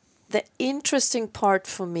 the interesting part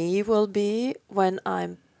for me will be when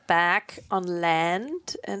I'm back on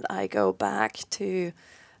land and I go back to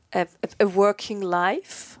a working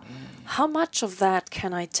life. How much of that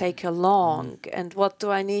can I take along? And what do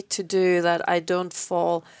I need to do that I don't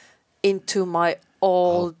fall into my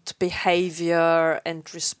old behavior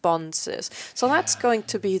and responses? So that's going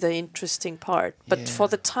to be the interesting part. But for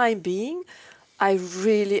the time being, I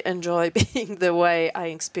really enjoy being the way I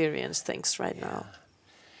experience things right now.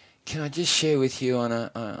 Can I just share with you on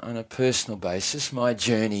a personal basis my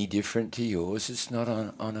journey different to yours? It's not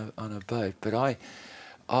on a boat, but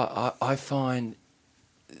I find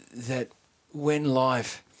that when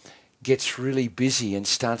life gets really busy and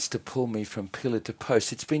starts to pull me from pillar to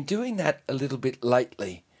post. It's been doing that a little bit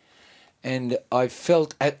lately. And I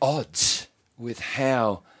felt at odds with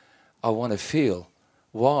how I want to feel.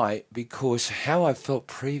 Why? Because how I felt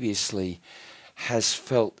previously has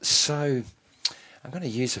felt so, I'm going to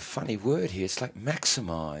use a funny word here, it's like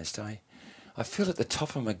maximised. I feel at the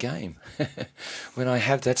top of my game when I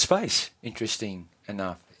have that space, interesting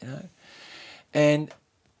enough, And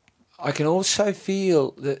I can also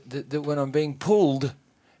feel that when I'm being pulled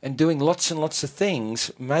and doing lots and lots of things,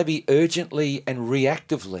 maybe urgently and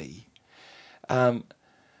reactively,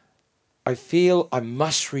 I feel I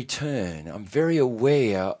must return. I'm very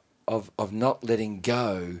aware of not letting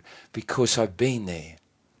go because I've been there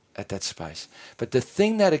at that space. But the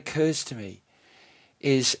thing that occurs to me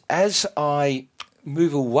is as I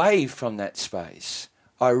move away from that space,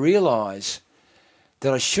 I realise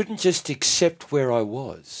that I shouldn't just accept where I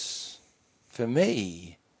was. For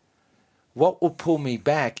me, what will pull me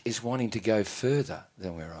back is wanting to go further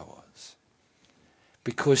than where I was.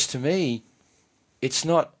 Because to me, it's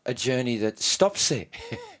not a journey that stops there.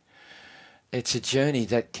 It's a journey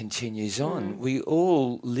that continues on. We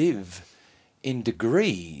all live in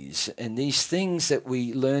degrees, and these things that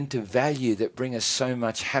we learn to value that bring us so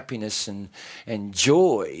much happiness and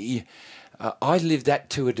joy, I live that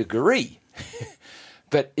to a degree.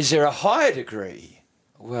 But is there a higher degree?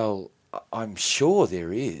 Well, I'm sure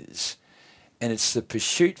there is. And it's the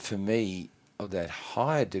pursuit for me of that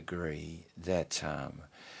higher degree that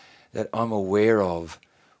that I'm aware of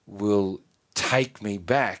will take me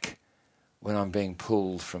back when I'm being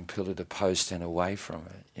pulled from pillar to post and away from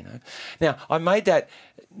it, you know. Now, I made that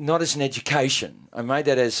not as an education. I made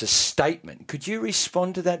that as a statement. Could you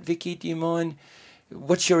respond to that, Vicky? Do you mind?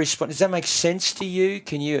 What's your response? Does that make sense to you?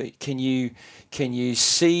 Can you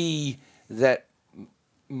see that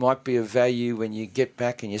might be of value when you get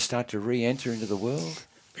back and you start to re-enter into the world?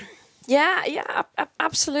 Yeah,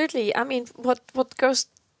 absolutely. I mean, what goes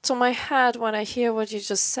to my head when I hear what you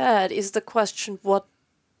just said is the question, what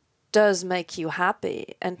does make you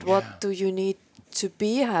happy, and what do you need to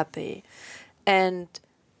be happy? And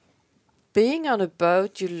being on a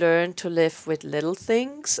boat, you learn to live with little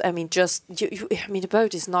things. I mean, a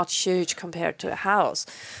boat is not huge compared to a house,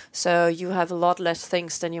 so you have a lot less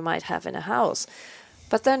things than you might have in a house.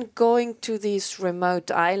 But then going to these remote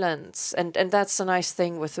islands, and that's a nice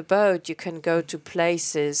thing with a boat, you can go to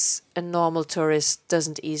places a normal tourist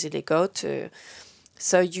doesn't easily go to.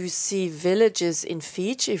 So you see villages in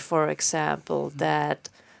Fiji, for example, that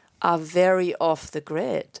are very off the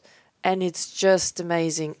grid. And it's just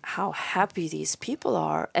amazing how happy these people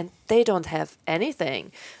are. And they don't have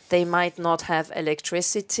anything. They might not have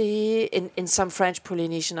electricity. In some French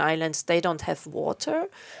Polynesian islands, they don't have water.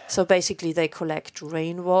 So basically they collect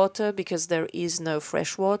rainwater because there is no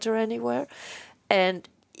fresh water anywhere. And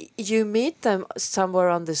you meet them somewhere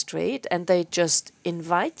on the street and they just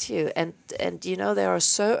invite you. And you know, they are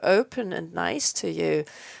so open and nice to you.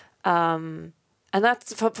 And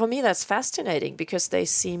that's, for me, that's fascinating because they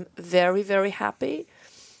seem very, very happy.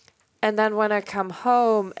 And then when I come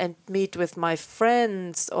home and meet with my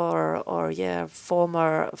friends or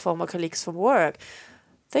former colleagues from work,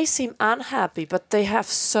 they seem unhappy, but they have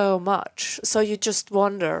so much. So you just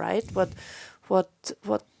wonder, right? What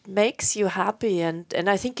makes you happy? And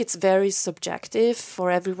I think it's very subjective.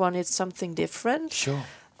 For everyone, it's something different. Sure.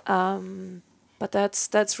 But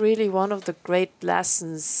that's really one of the great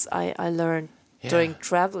lessons I learned during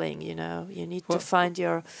traveling. You know, you need to find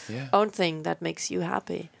your own thing that makes you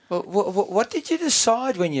happy. Well, what did you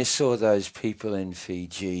decide when you saw those people in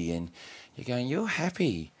Fiji and you're going, you're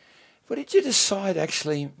happy? What did you decide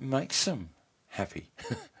actually makes them happy?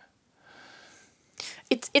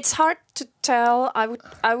 It's hard to tell.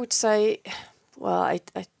 I would say, well, I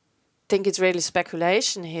think it's really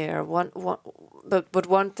speculation here. But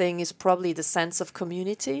one thing is probably the sense of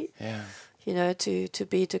community. Yeah. You know, to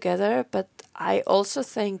be together. But I also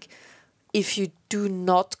think if you do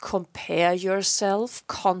not compare yourself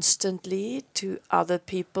constantly to other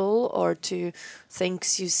people or to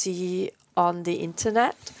things you see on the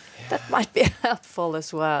internet, that might be helpful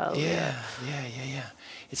as well. Yeah.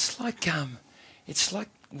 It's like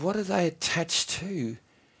what are they attached to?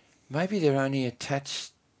 Maybe they're only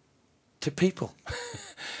attached to people.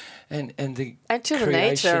 And to the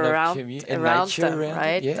nature around them,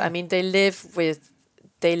 right? Yeah. I mean, they live with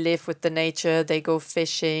the nature. They go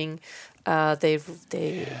fishing. They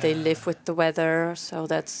live with the weather. So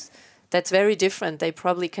that's very different. They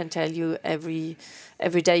probably can tell you every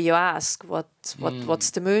day you ask what's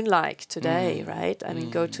the moon like today, right? I mean,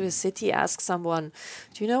 go to a city, ask someone,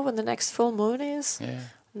 do you know when the next full moon is? Yeah.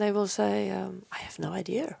 And they will say, I have no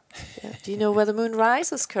idea. Yeah. Do you know where the moon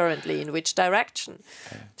rises currently? In which direction?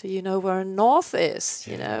 Yeah. Do you know where north is?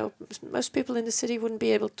 Yeah. You know, most people in the city wouldn't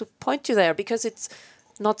be able to point you there because it's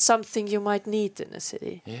not something you might need in a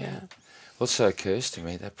city. Yeah. Also occurs to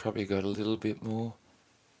me they've probably got a little bit more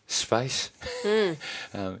space in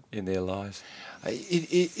their lives.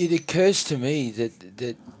 It occurs to me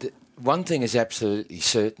that one thing is absolutely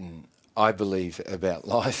certain, I believe, about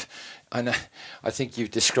life. I think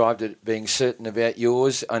you've described it being certain about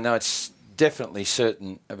yours. I know it's definitely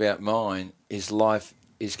certain about mine, is life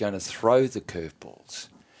is going to throw the curveballs.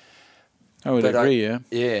 I would agree, yeah.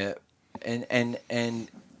 Yeah. And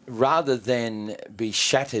rather than be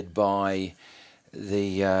shattered by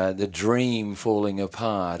the dream falling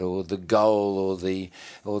apart, or the goal,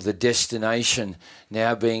 or the destination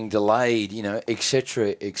now being delayed,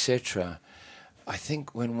 etc., etc. I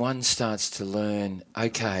think when one starts to learn,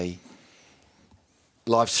 okay,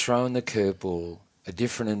 life's thrown the curveball, a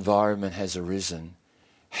different environment has arisen.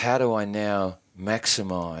 How do I now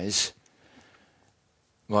maximise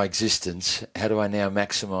my existence? How do I now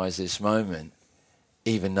maximise this moment,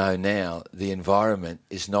 even though now the environment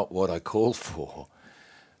is not what I called for,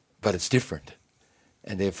 but it's different?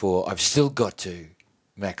 And therefore, I've still got to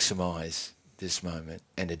maximise this moment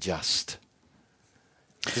and adjust.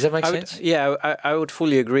 Does that make sense? I would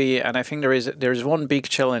fully agree. And I think there is one big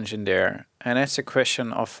challenge in there, and that's a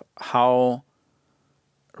question of how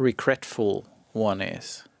regretful one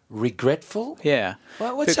is. Regretful? Yeah.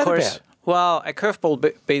 Well, what's that about? Well, a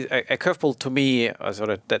curveball to me,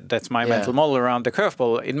 that's my mental model around the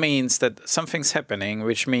curveball. It means that something's happening,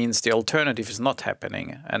 which means the alternative is not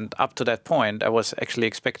happening. And up to that point, I was actually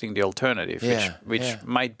expecting the alternative, which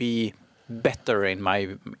might be better in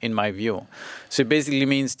my view. So it basically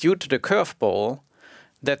means due to the curveball,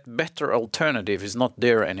 that better alternative is not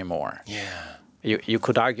there anymore. Yeah. You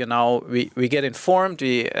could argue now we get informed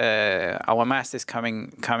our master is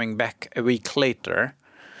coming back a week later,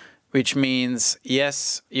 which means,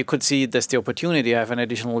 yes, you could see it as the opportunity. I have an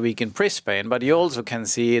additional week in Brisbane, but you also can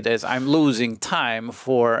see it as I'm losing time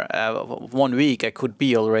for 1 week. I could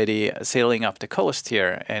be already sailing up the coast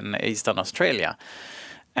here in Eastern Australia.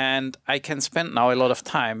 And I can spend now a lot of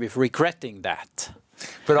time with regretting that.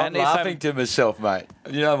 But I'm laughing to myself, mate.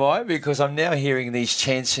 You know why? Because I'm now hearing these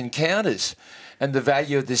chance encounters and the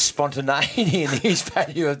value of this spontaneity and the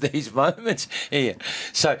value of these moments here.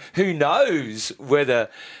 So who knows whether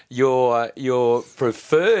your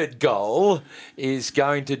preferred goal is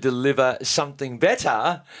going to deliver something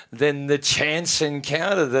better than the chance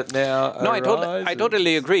encounter that now arises. I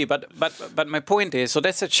totally agree. But my point is, so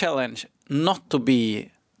that's a challenge not to be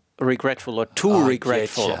regretful or too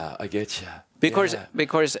regretful. I get you. Because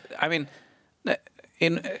I mean,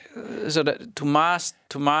 to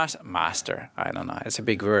master, I don't know, it's a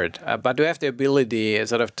big word, but to have the ability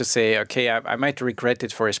sort of to say, okay, I might regret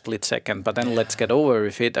it for a split second, but then let's get over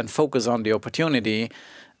with it and focus on the opportunity.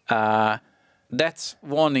 That's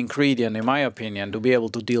one ingredient, in my opinion, to be able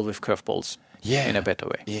to deal with curveballs in a better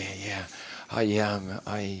way. Yeah.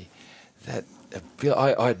 I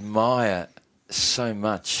admire so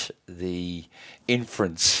much the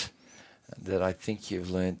inference that I think you've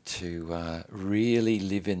learnt to really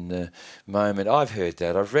live in the moment. I've heard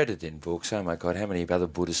that. I've read it in books. Oh, my God, how many other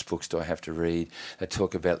Buddhist books do I have to read that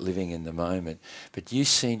talk about living in the moment? But you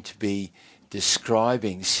seem to be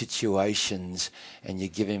describing situations and you're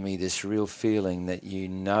giving me this real feeling that you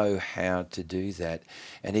know how to do that.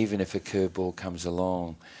 And even if a curveball comes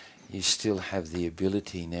along, you still have the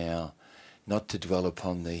ability now not to dwell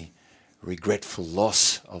upon the regretful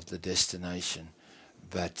loss of the destination,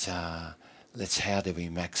 but how do we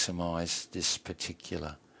maximise this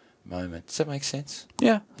particular moment? Does that make sense?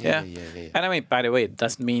 Yeah. And I mean, by the way, it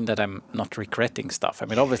doesn't mean that I'm not regretting stuff. I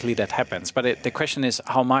mean, obviously that happens, but the question is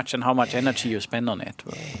how much energy you spend on it.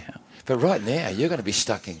 But right now, you're going to be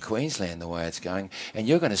stuck in Queensland the way it's going, and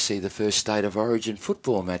you're going to see the first State of Origin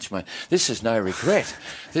football match, mate. This is no regret.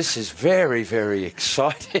 This is very, very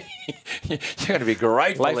exciting. You're going to be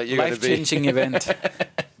grateful that you're going to be... Life-changing event.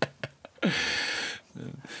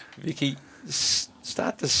 Vicky,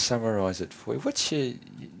 start to summarise it for you. What's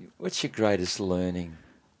your greatest learning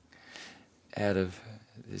out of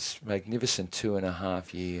this magnificent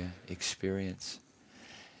 2.5 year experience?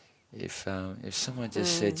 If someone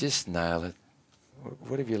just said, just nail it,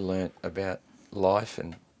 what have you learnt about life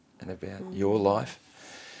and about your life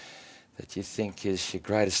that you think is your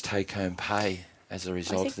greatest take-home pay as a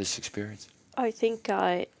result of this experience? I think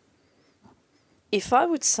if I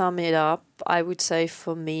would sum it up, I would say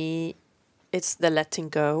for me, it's the letting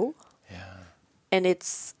go. Yeah. And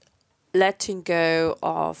it's letting go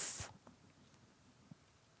of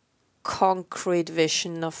concrete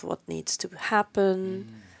vision of what needs to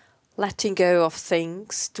happen, letting go of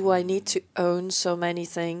things. Do I need to own so many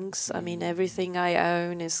things? I mean, everything I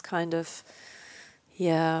own is kind of,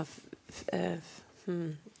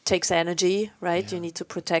 takes energy, right? Yeah. You need to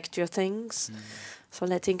protect your things. So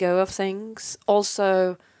letting go of things.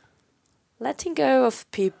 Also, letting go of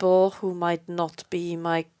people who might not be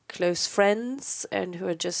my close friends and who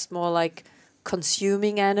are just more like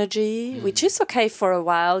consuming energy, which is okay for a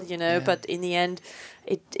while, but in the end,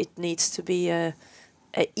 it needs to be a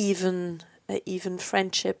even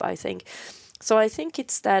friendship, I think. So I think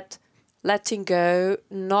it's that letting go,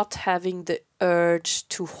 not having the urge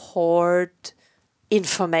to hoard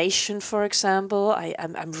information, for example.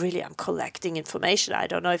 I'm collecting information. I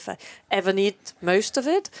don't know if I ever need most of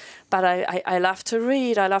it, but I love to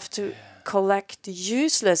read. I love to collect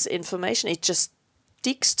useless information. It just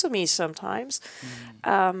sticks to me sometimes.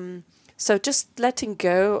 So just letting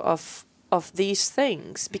go of these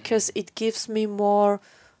things, because it gives me more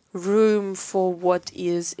room for what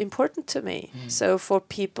is important to me. So for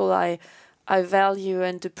people I value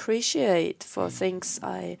and appreciate, for things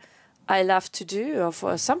I love to do, or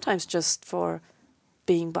for sometimes just for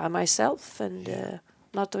being by myself and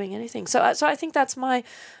not doing anything. So I think that's my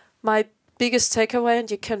biggest takeaway, and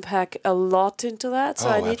you can pack a lot into that. So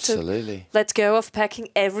I need absolutely. to let go of packing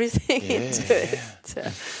everything into it.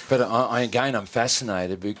 But I'm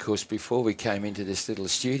fascinated because before we came into this little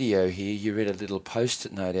studio here, you read a little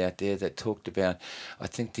post-it note out there that talked about, I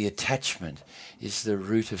think the attachment is the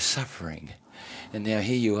root of suffering. And now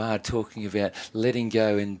here you are talking about letting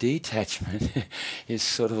go, and detachment is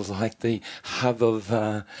sort of like the hub of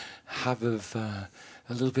a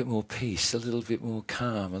little bit more peace, a little bit more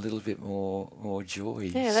calm, a little bit more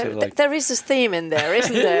joy. Yeah, so there is a theme in there,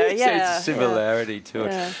 isn't there? Yeah, so it's a similarity to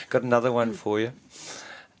it. Yeah. Got another one for you.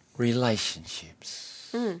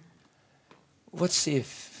 Relationships. What's the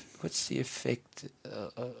effect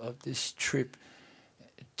of this trip?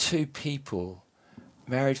 Two people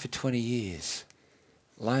married for 20 years,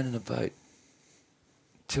 alone in a boat,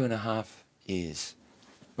 2.5 years,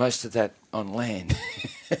 most of that on land,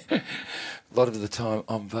 a lot of the time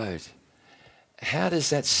on boat. How does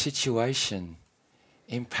that situation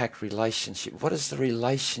impact relationship? What has the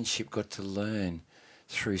relationship got to learn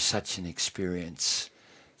through such an experience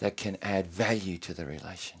that can add value to the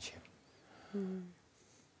relationship?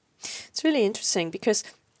 It's really interesting because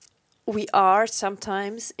we are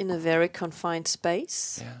sometimes in a very confined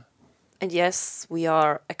space. Yeah. And yes, we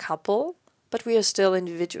are a couple, but we are still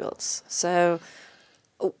individuals. So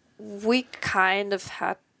we kind of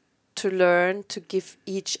had to learn to give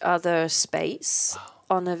each other space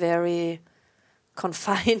on a very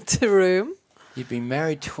confined room. You've been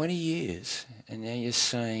married 20 years, and now you're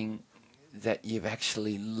saying that you've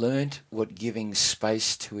actually learnt what giving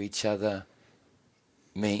space to each other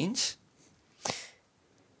means?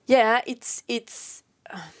 Yeah, it's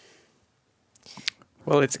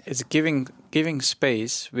Well, it's giving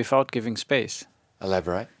space without giving space.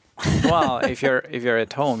 Elaborate. Well, if you're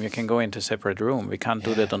at home, you can go into a separate room. We can't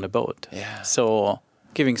do that on the boat. Yeah. So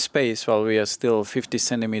giving space while we are still 50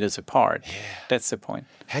 centimeters apart. Yeah. That's the point.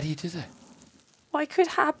 How do you do that? Well, it could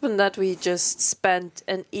happen that we just spent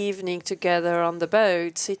an evening together on the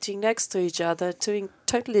boat, sitting next to each other, doing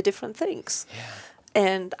totally different things. Yeah.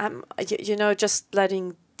 And I'm, just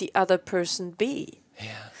letting the other person be.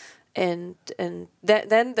 Yeah. And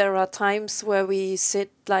then there are times where we sit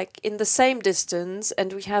like in the same distance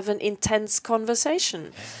and we have an intense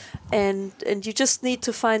conversation. And you just need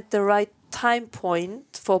to find the right time point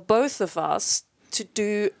for both of us to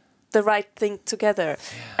do the right thing together.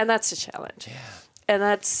 Yeah. And that's a challenge. Yeah.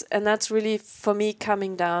 And that's really, for me,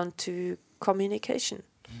 coming down to communication.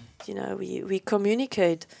 We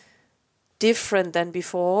communicate different than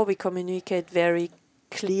before. We communicate very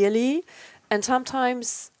clearly, and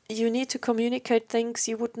sometimes you need to communicate things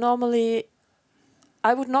I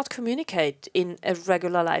would not communicate in a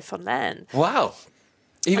regular life on land. Wow.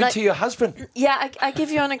 Even to your husband? Yeah, I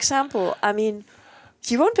give you an example. I mean,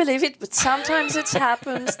 you won't believe it, but sometimes it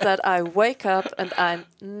happens that I wake up and I'm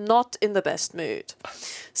not in the best mood.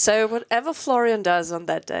 So whatever Florian does on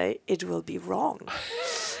that day, it will be wrong.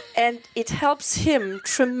 And it helps him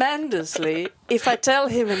tremendously if I tell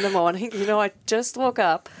him in the morning, I just woke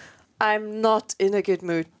up, I'm not in a good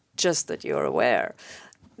mood, just that you're aware.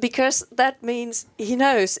 Because that means he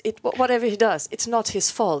knows whatever he does, it's not his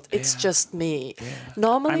fault. It's just me. Yeah.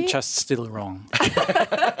 Normally, I'm just still wrong.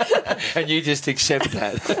 And you just accept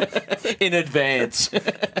that in advance.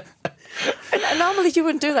 And normally you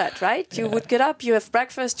wouldn't do that, right? You would get up, you have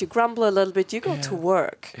breakfast, you grumble a little bit, you go to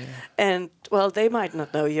work. Yeah. And, well, they might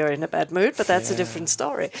not know you're in a bad mood, but that's a different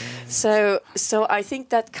story. Yeah. So I think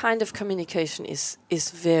that kind of communication is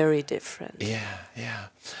very different. Yeah.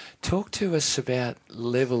 Talk to us about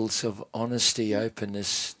levels of honesty,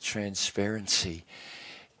 openness, transparency.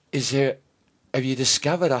 Have you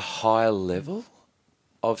discovered a higher level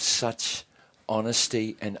of such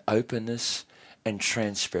honesty and openness and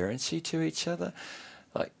transparency to each other?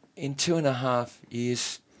 Like in 2.5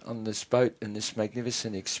 years on this boat and this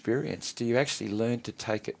magnificent experience, do you actually learn to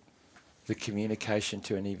take the communication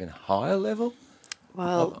to an even higher level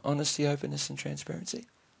of honesty, openness and transparency?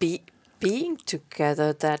 being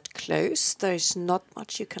together that close, there's not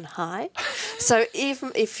much you can hide. So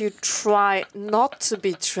even if you try not to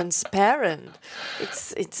be transparent,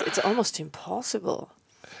 it's almost impossible.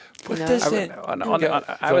 What You know? does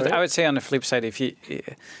I would say on the flip side, if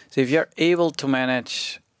you're able to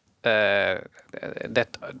manage that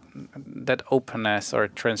openness or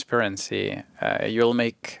transparency, you'll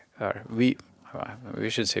make we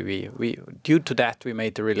should say we due to that we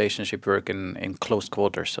made the relationship work in close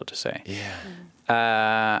quarters, so to say.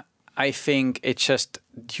 Yeah. I think it's just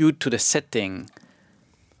due to the setting.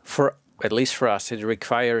 At least for us, it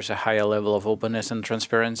requires a higher level of openness and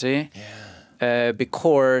transparency. Yeah.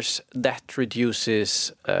 Because that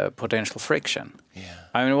reduces potential friction. Yeah.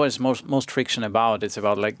 I mean, what is most friction about? It's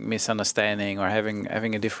about like misunderstanding or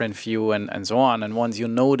having a different view and so on. And once you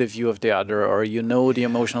know the view of the other or you know the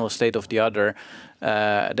emotional state of the other,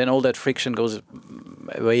 then all that friction goes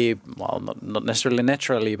away. Well, not necessarily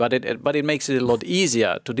naturally, but it makes it a lot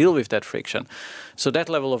easier to deal with that friction. So that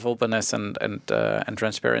level of openness and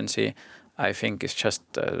transparency, I think, is just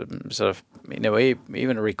sort of in a way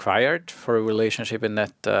even required for a relationship in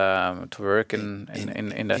that to work in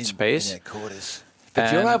that space. In that quarters.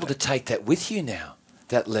 But you're able to take that with you now,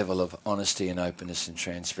 that level of honesty and openness and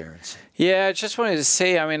transparency. Yeah, I just wanted to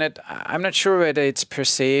say, I mean, I'm not sure whether it's per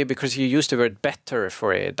se because you used the word better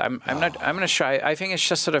for it. I'm not sure. I think it's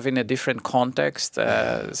just sort of in a different context,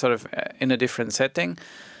 sort of in a different setting.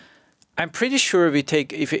 I'm pretty sure we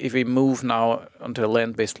take if we move now onto a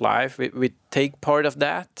land-based life, we take part of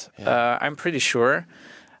that. Yeah. I'm pretty sure.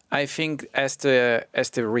 I think as the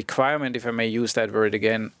requirement, if I may use that word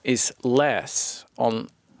again, is less on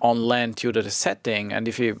land due to the setting, and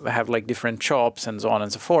if you have like different jobs and so on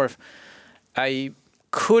and so forth, I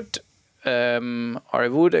could or I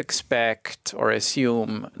would expect or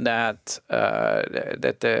assume that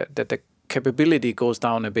the capability goes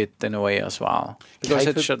down a bit in a way as well, because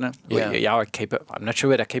it shouldn't. I'm not sure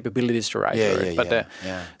whether capability is the right word, but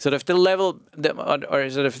sort of the level, or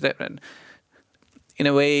sort of the. In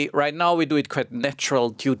a way, right now we do it quite natural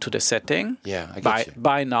due to the setting. Yeah, I get you.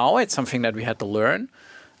 By now, it's something that we had to learn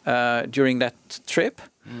during that trip.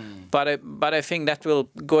 But I think that will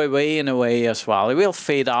go away in a way as well. It will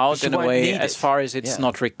fade out in a way as far as it's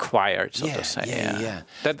not required, so to say.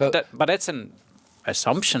 But that's an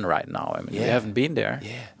assumption right now. I mean, we haven't been there.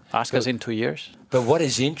 Yeah. Ask us in 2 years. But what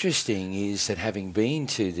is interesting is that having been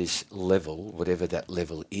to this level, whatever that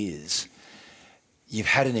level is, you've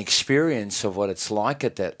had an experience of what it's like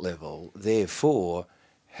at that level. Therefore,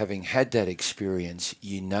 having had that experience,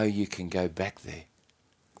 you know you can go back there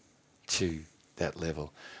to that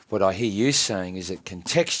level. What I hear you saying is that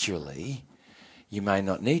contextually, you may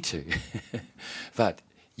not need to, but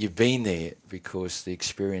you've been there because the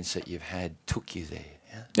experience that you've had took you there.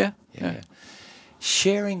 Yeah.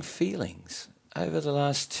 Sharing feelings over the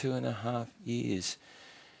last 2.5 years.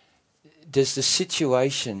 Does the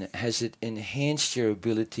situation, has it enhanced your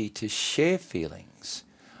ability to share feelings?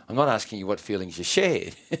 I'm not asking you what feelings you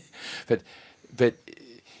shared, but a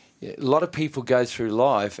lot of people go through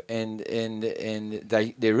life and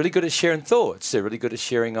they're really good at sharing thoughts. They're really good at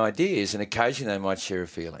sharing ideas, and occasionally they might share a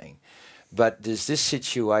feeling. But does this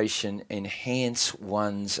situation enhance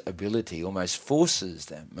one's ability, almost forces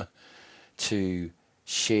them to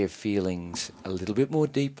share feelings a little bit more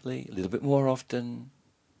deeply, a little bit more often?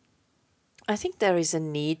 I think there is a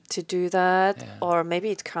need to do that, or maybe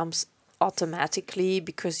it comes automatically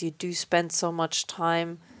because you do spend so much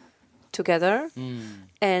time together,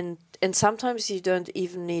 and sometimes you don't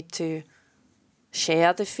even need to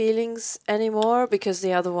share the feelings anymore because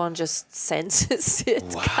the other one just senses it.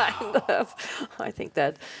 Kind of. I think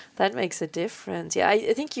that makes a difference. Yeah,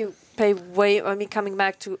 I think you pay way. I mean, coming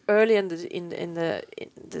back to early in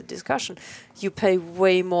the discussion, you pay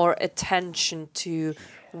way more attention to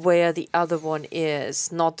where the other one is,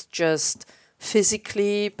 not just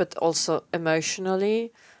physically but also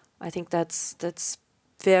emotionally. I think that's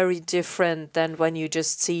very different than when you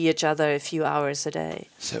just see each other a few hours a day.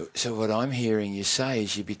 So what I'm hearing you say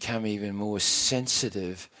is you become even more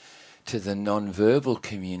sensitive to the non-verbal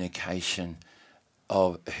communication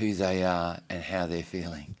of who they are and how they're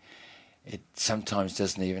feeling. It sometimes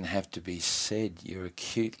doesn't even have to be said. You're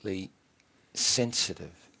acutely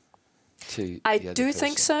sensitive to I the other do person.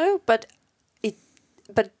 think so, but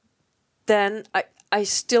then I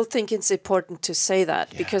still think it's important to say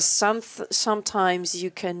that because sometimes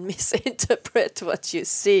you can misinterpret what you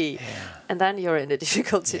see, and then you're in a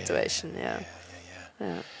difficult situation. Yeah.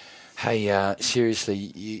 Hey, seriously,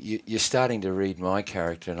 you're starting to read my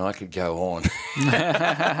character, and I could go on.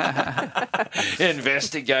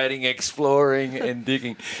 Investigating, exploring, and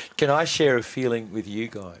digging. Can I share a feeling with you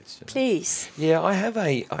guys? Please. Yeah, I have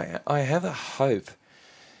a hope,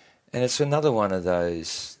 and it's another one of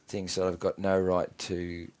those things that I've got no right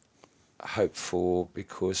to hope for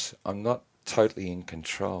because I'm not totally in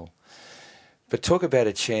control. But talk about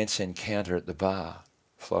a chance encounter at the bar,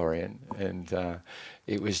 Florian, and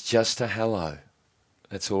it was just a hello.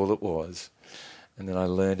 That's all it was. And then I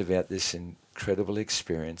learned about this incredible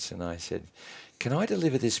experience, and I said, can I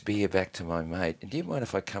deliver this beer back to my mate? And do you mind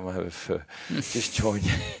if I come over for just join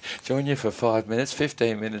you for 5 minutes,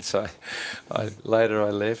 15 minutes? Later I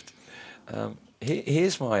left.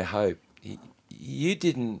 Here's my hope. You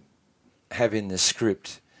didn't have in the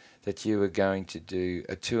script that you were going to do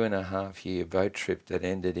a 2.5-year boat trip that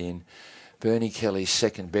ended in Bernie Kelly's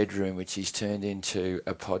second bedroom, which he's turned into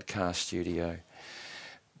a podcast studio.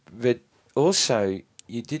 But also,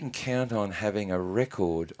 you didn't count on having a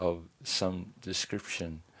record of some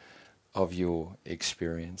description of your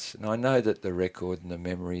experience. And I know that the record and the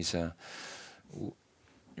memories are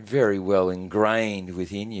very well ingrained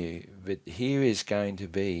within you, but here is going to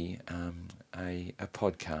be a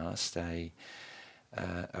podcast,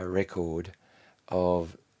 a record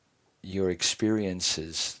of your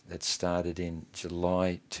experiences that started in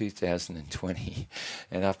July 2020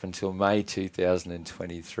 and up until May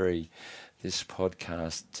 2023. This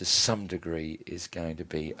podcast, to some degree, is going to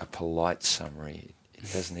be a polite summary.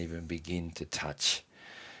 It doesn't even begin to touch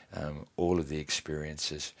all of the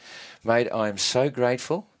experiences. Mate, I am so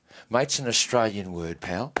grateful. Mate's an Australian word,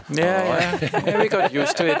 pal. Yeah, we got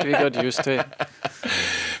used to it.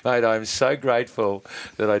 Mate, I'm so grateful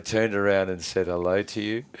that I turned around and said hello to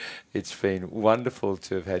you. It's been wonderful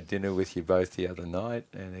to have had dinner with you both the other night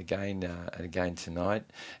and again tonight.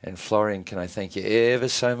 And Florian, can I thank you ever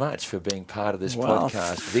so much for being part of this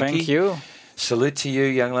podcast. Vicky, thank you. Salute to you,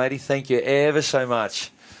 young lady. Thank you ever so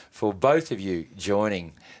much for both of you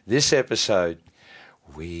joining this episode.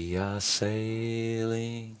 We are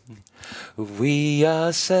sailing. Are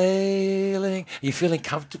you feeling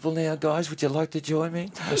comfortable now, guys? Would you like to join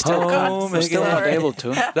me? I'm still not able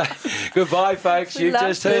to. Goodbye, folks. You've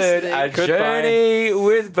just heard A Journey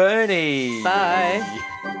with Bernie. Bye.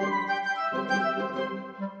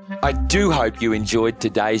 I do hope you enjoyed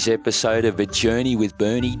today's episode of A Journey with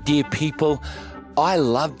Bernie. Dear people, I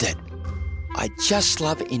loved it. I just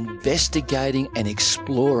love investigating and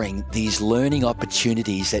exploring these learning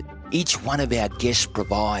opportunities that each one of our guests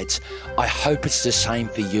provides. I hope it's the same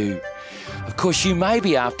for you. Of course, you may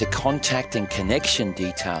be after contact and connection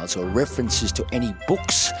details or references to any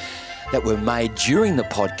books that were made during the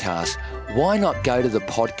podcast. Why not go to the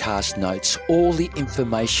podcast notes? All the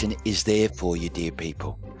information is there for you, dear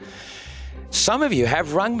people. Some of you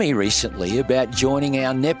have rung me recently about joining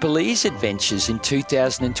our Nepalese adventures in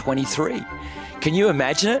 2023. Can you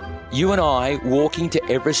imagine it? You and I walking to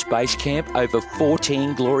Everest Base Camp over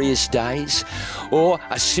 14 glorious days, or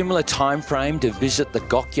a similar time frame to visit the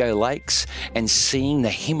Gokyo Lakes and seeing the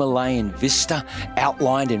Himalayan vista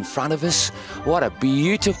outlined in front of us. What a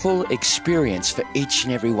beautiful experience for each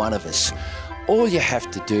and every one of us. All you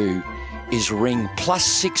have to do is ring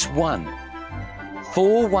 +61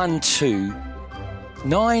 412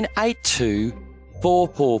 982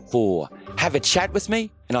 444. Have a chat with me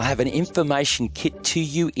and I'll have an information kit to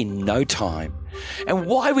you in no time. And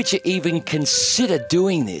why would you even consider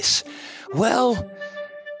doing this? Well,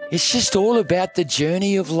 it's just all about the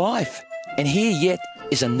journey of life. And here yet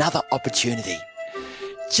is another opportunity.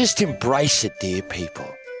 Just embrace it, dear people.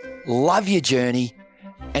 Love your journey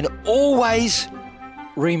and always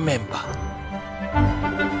remember,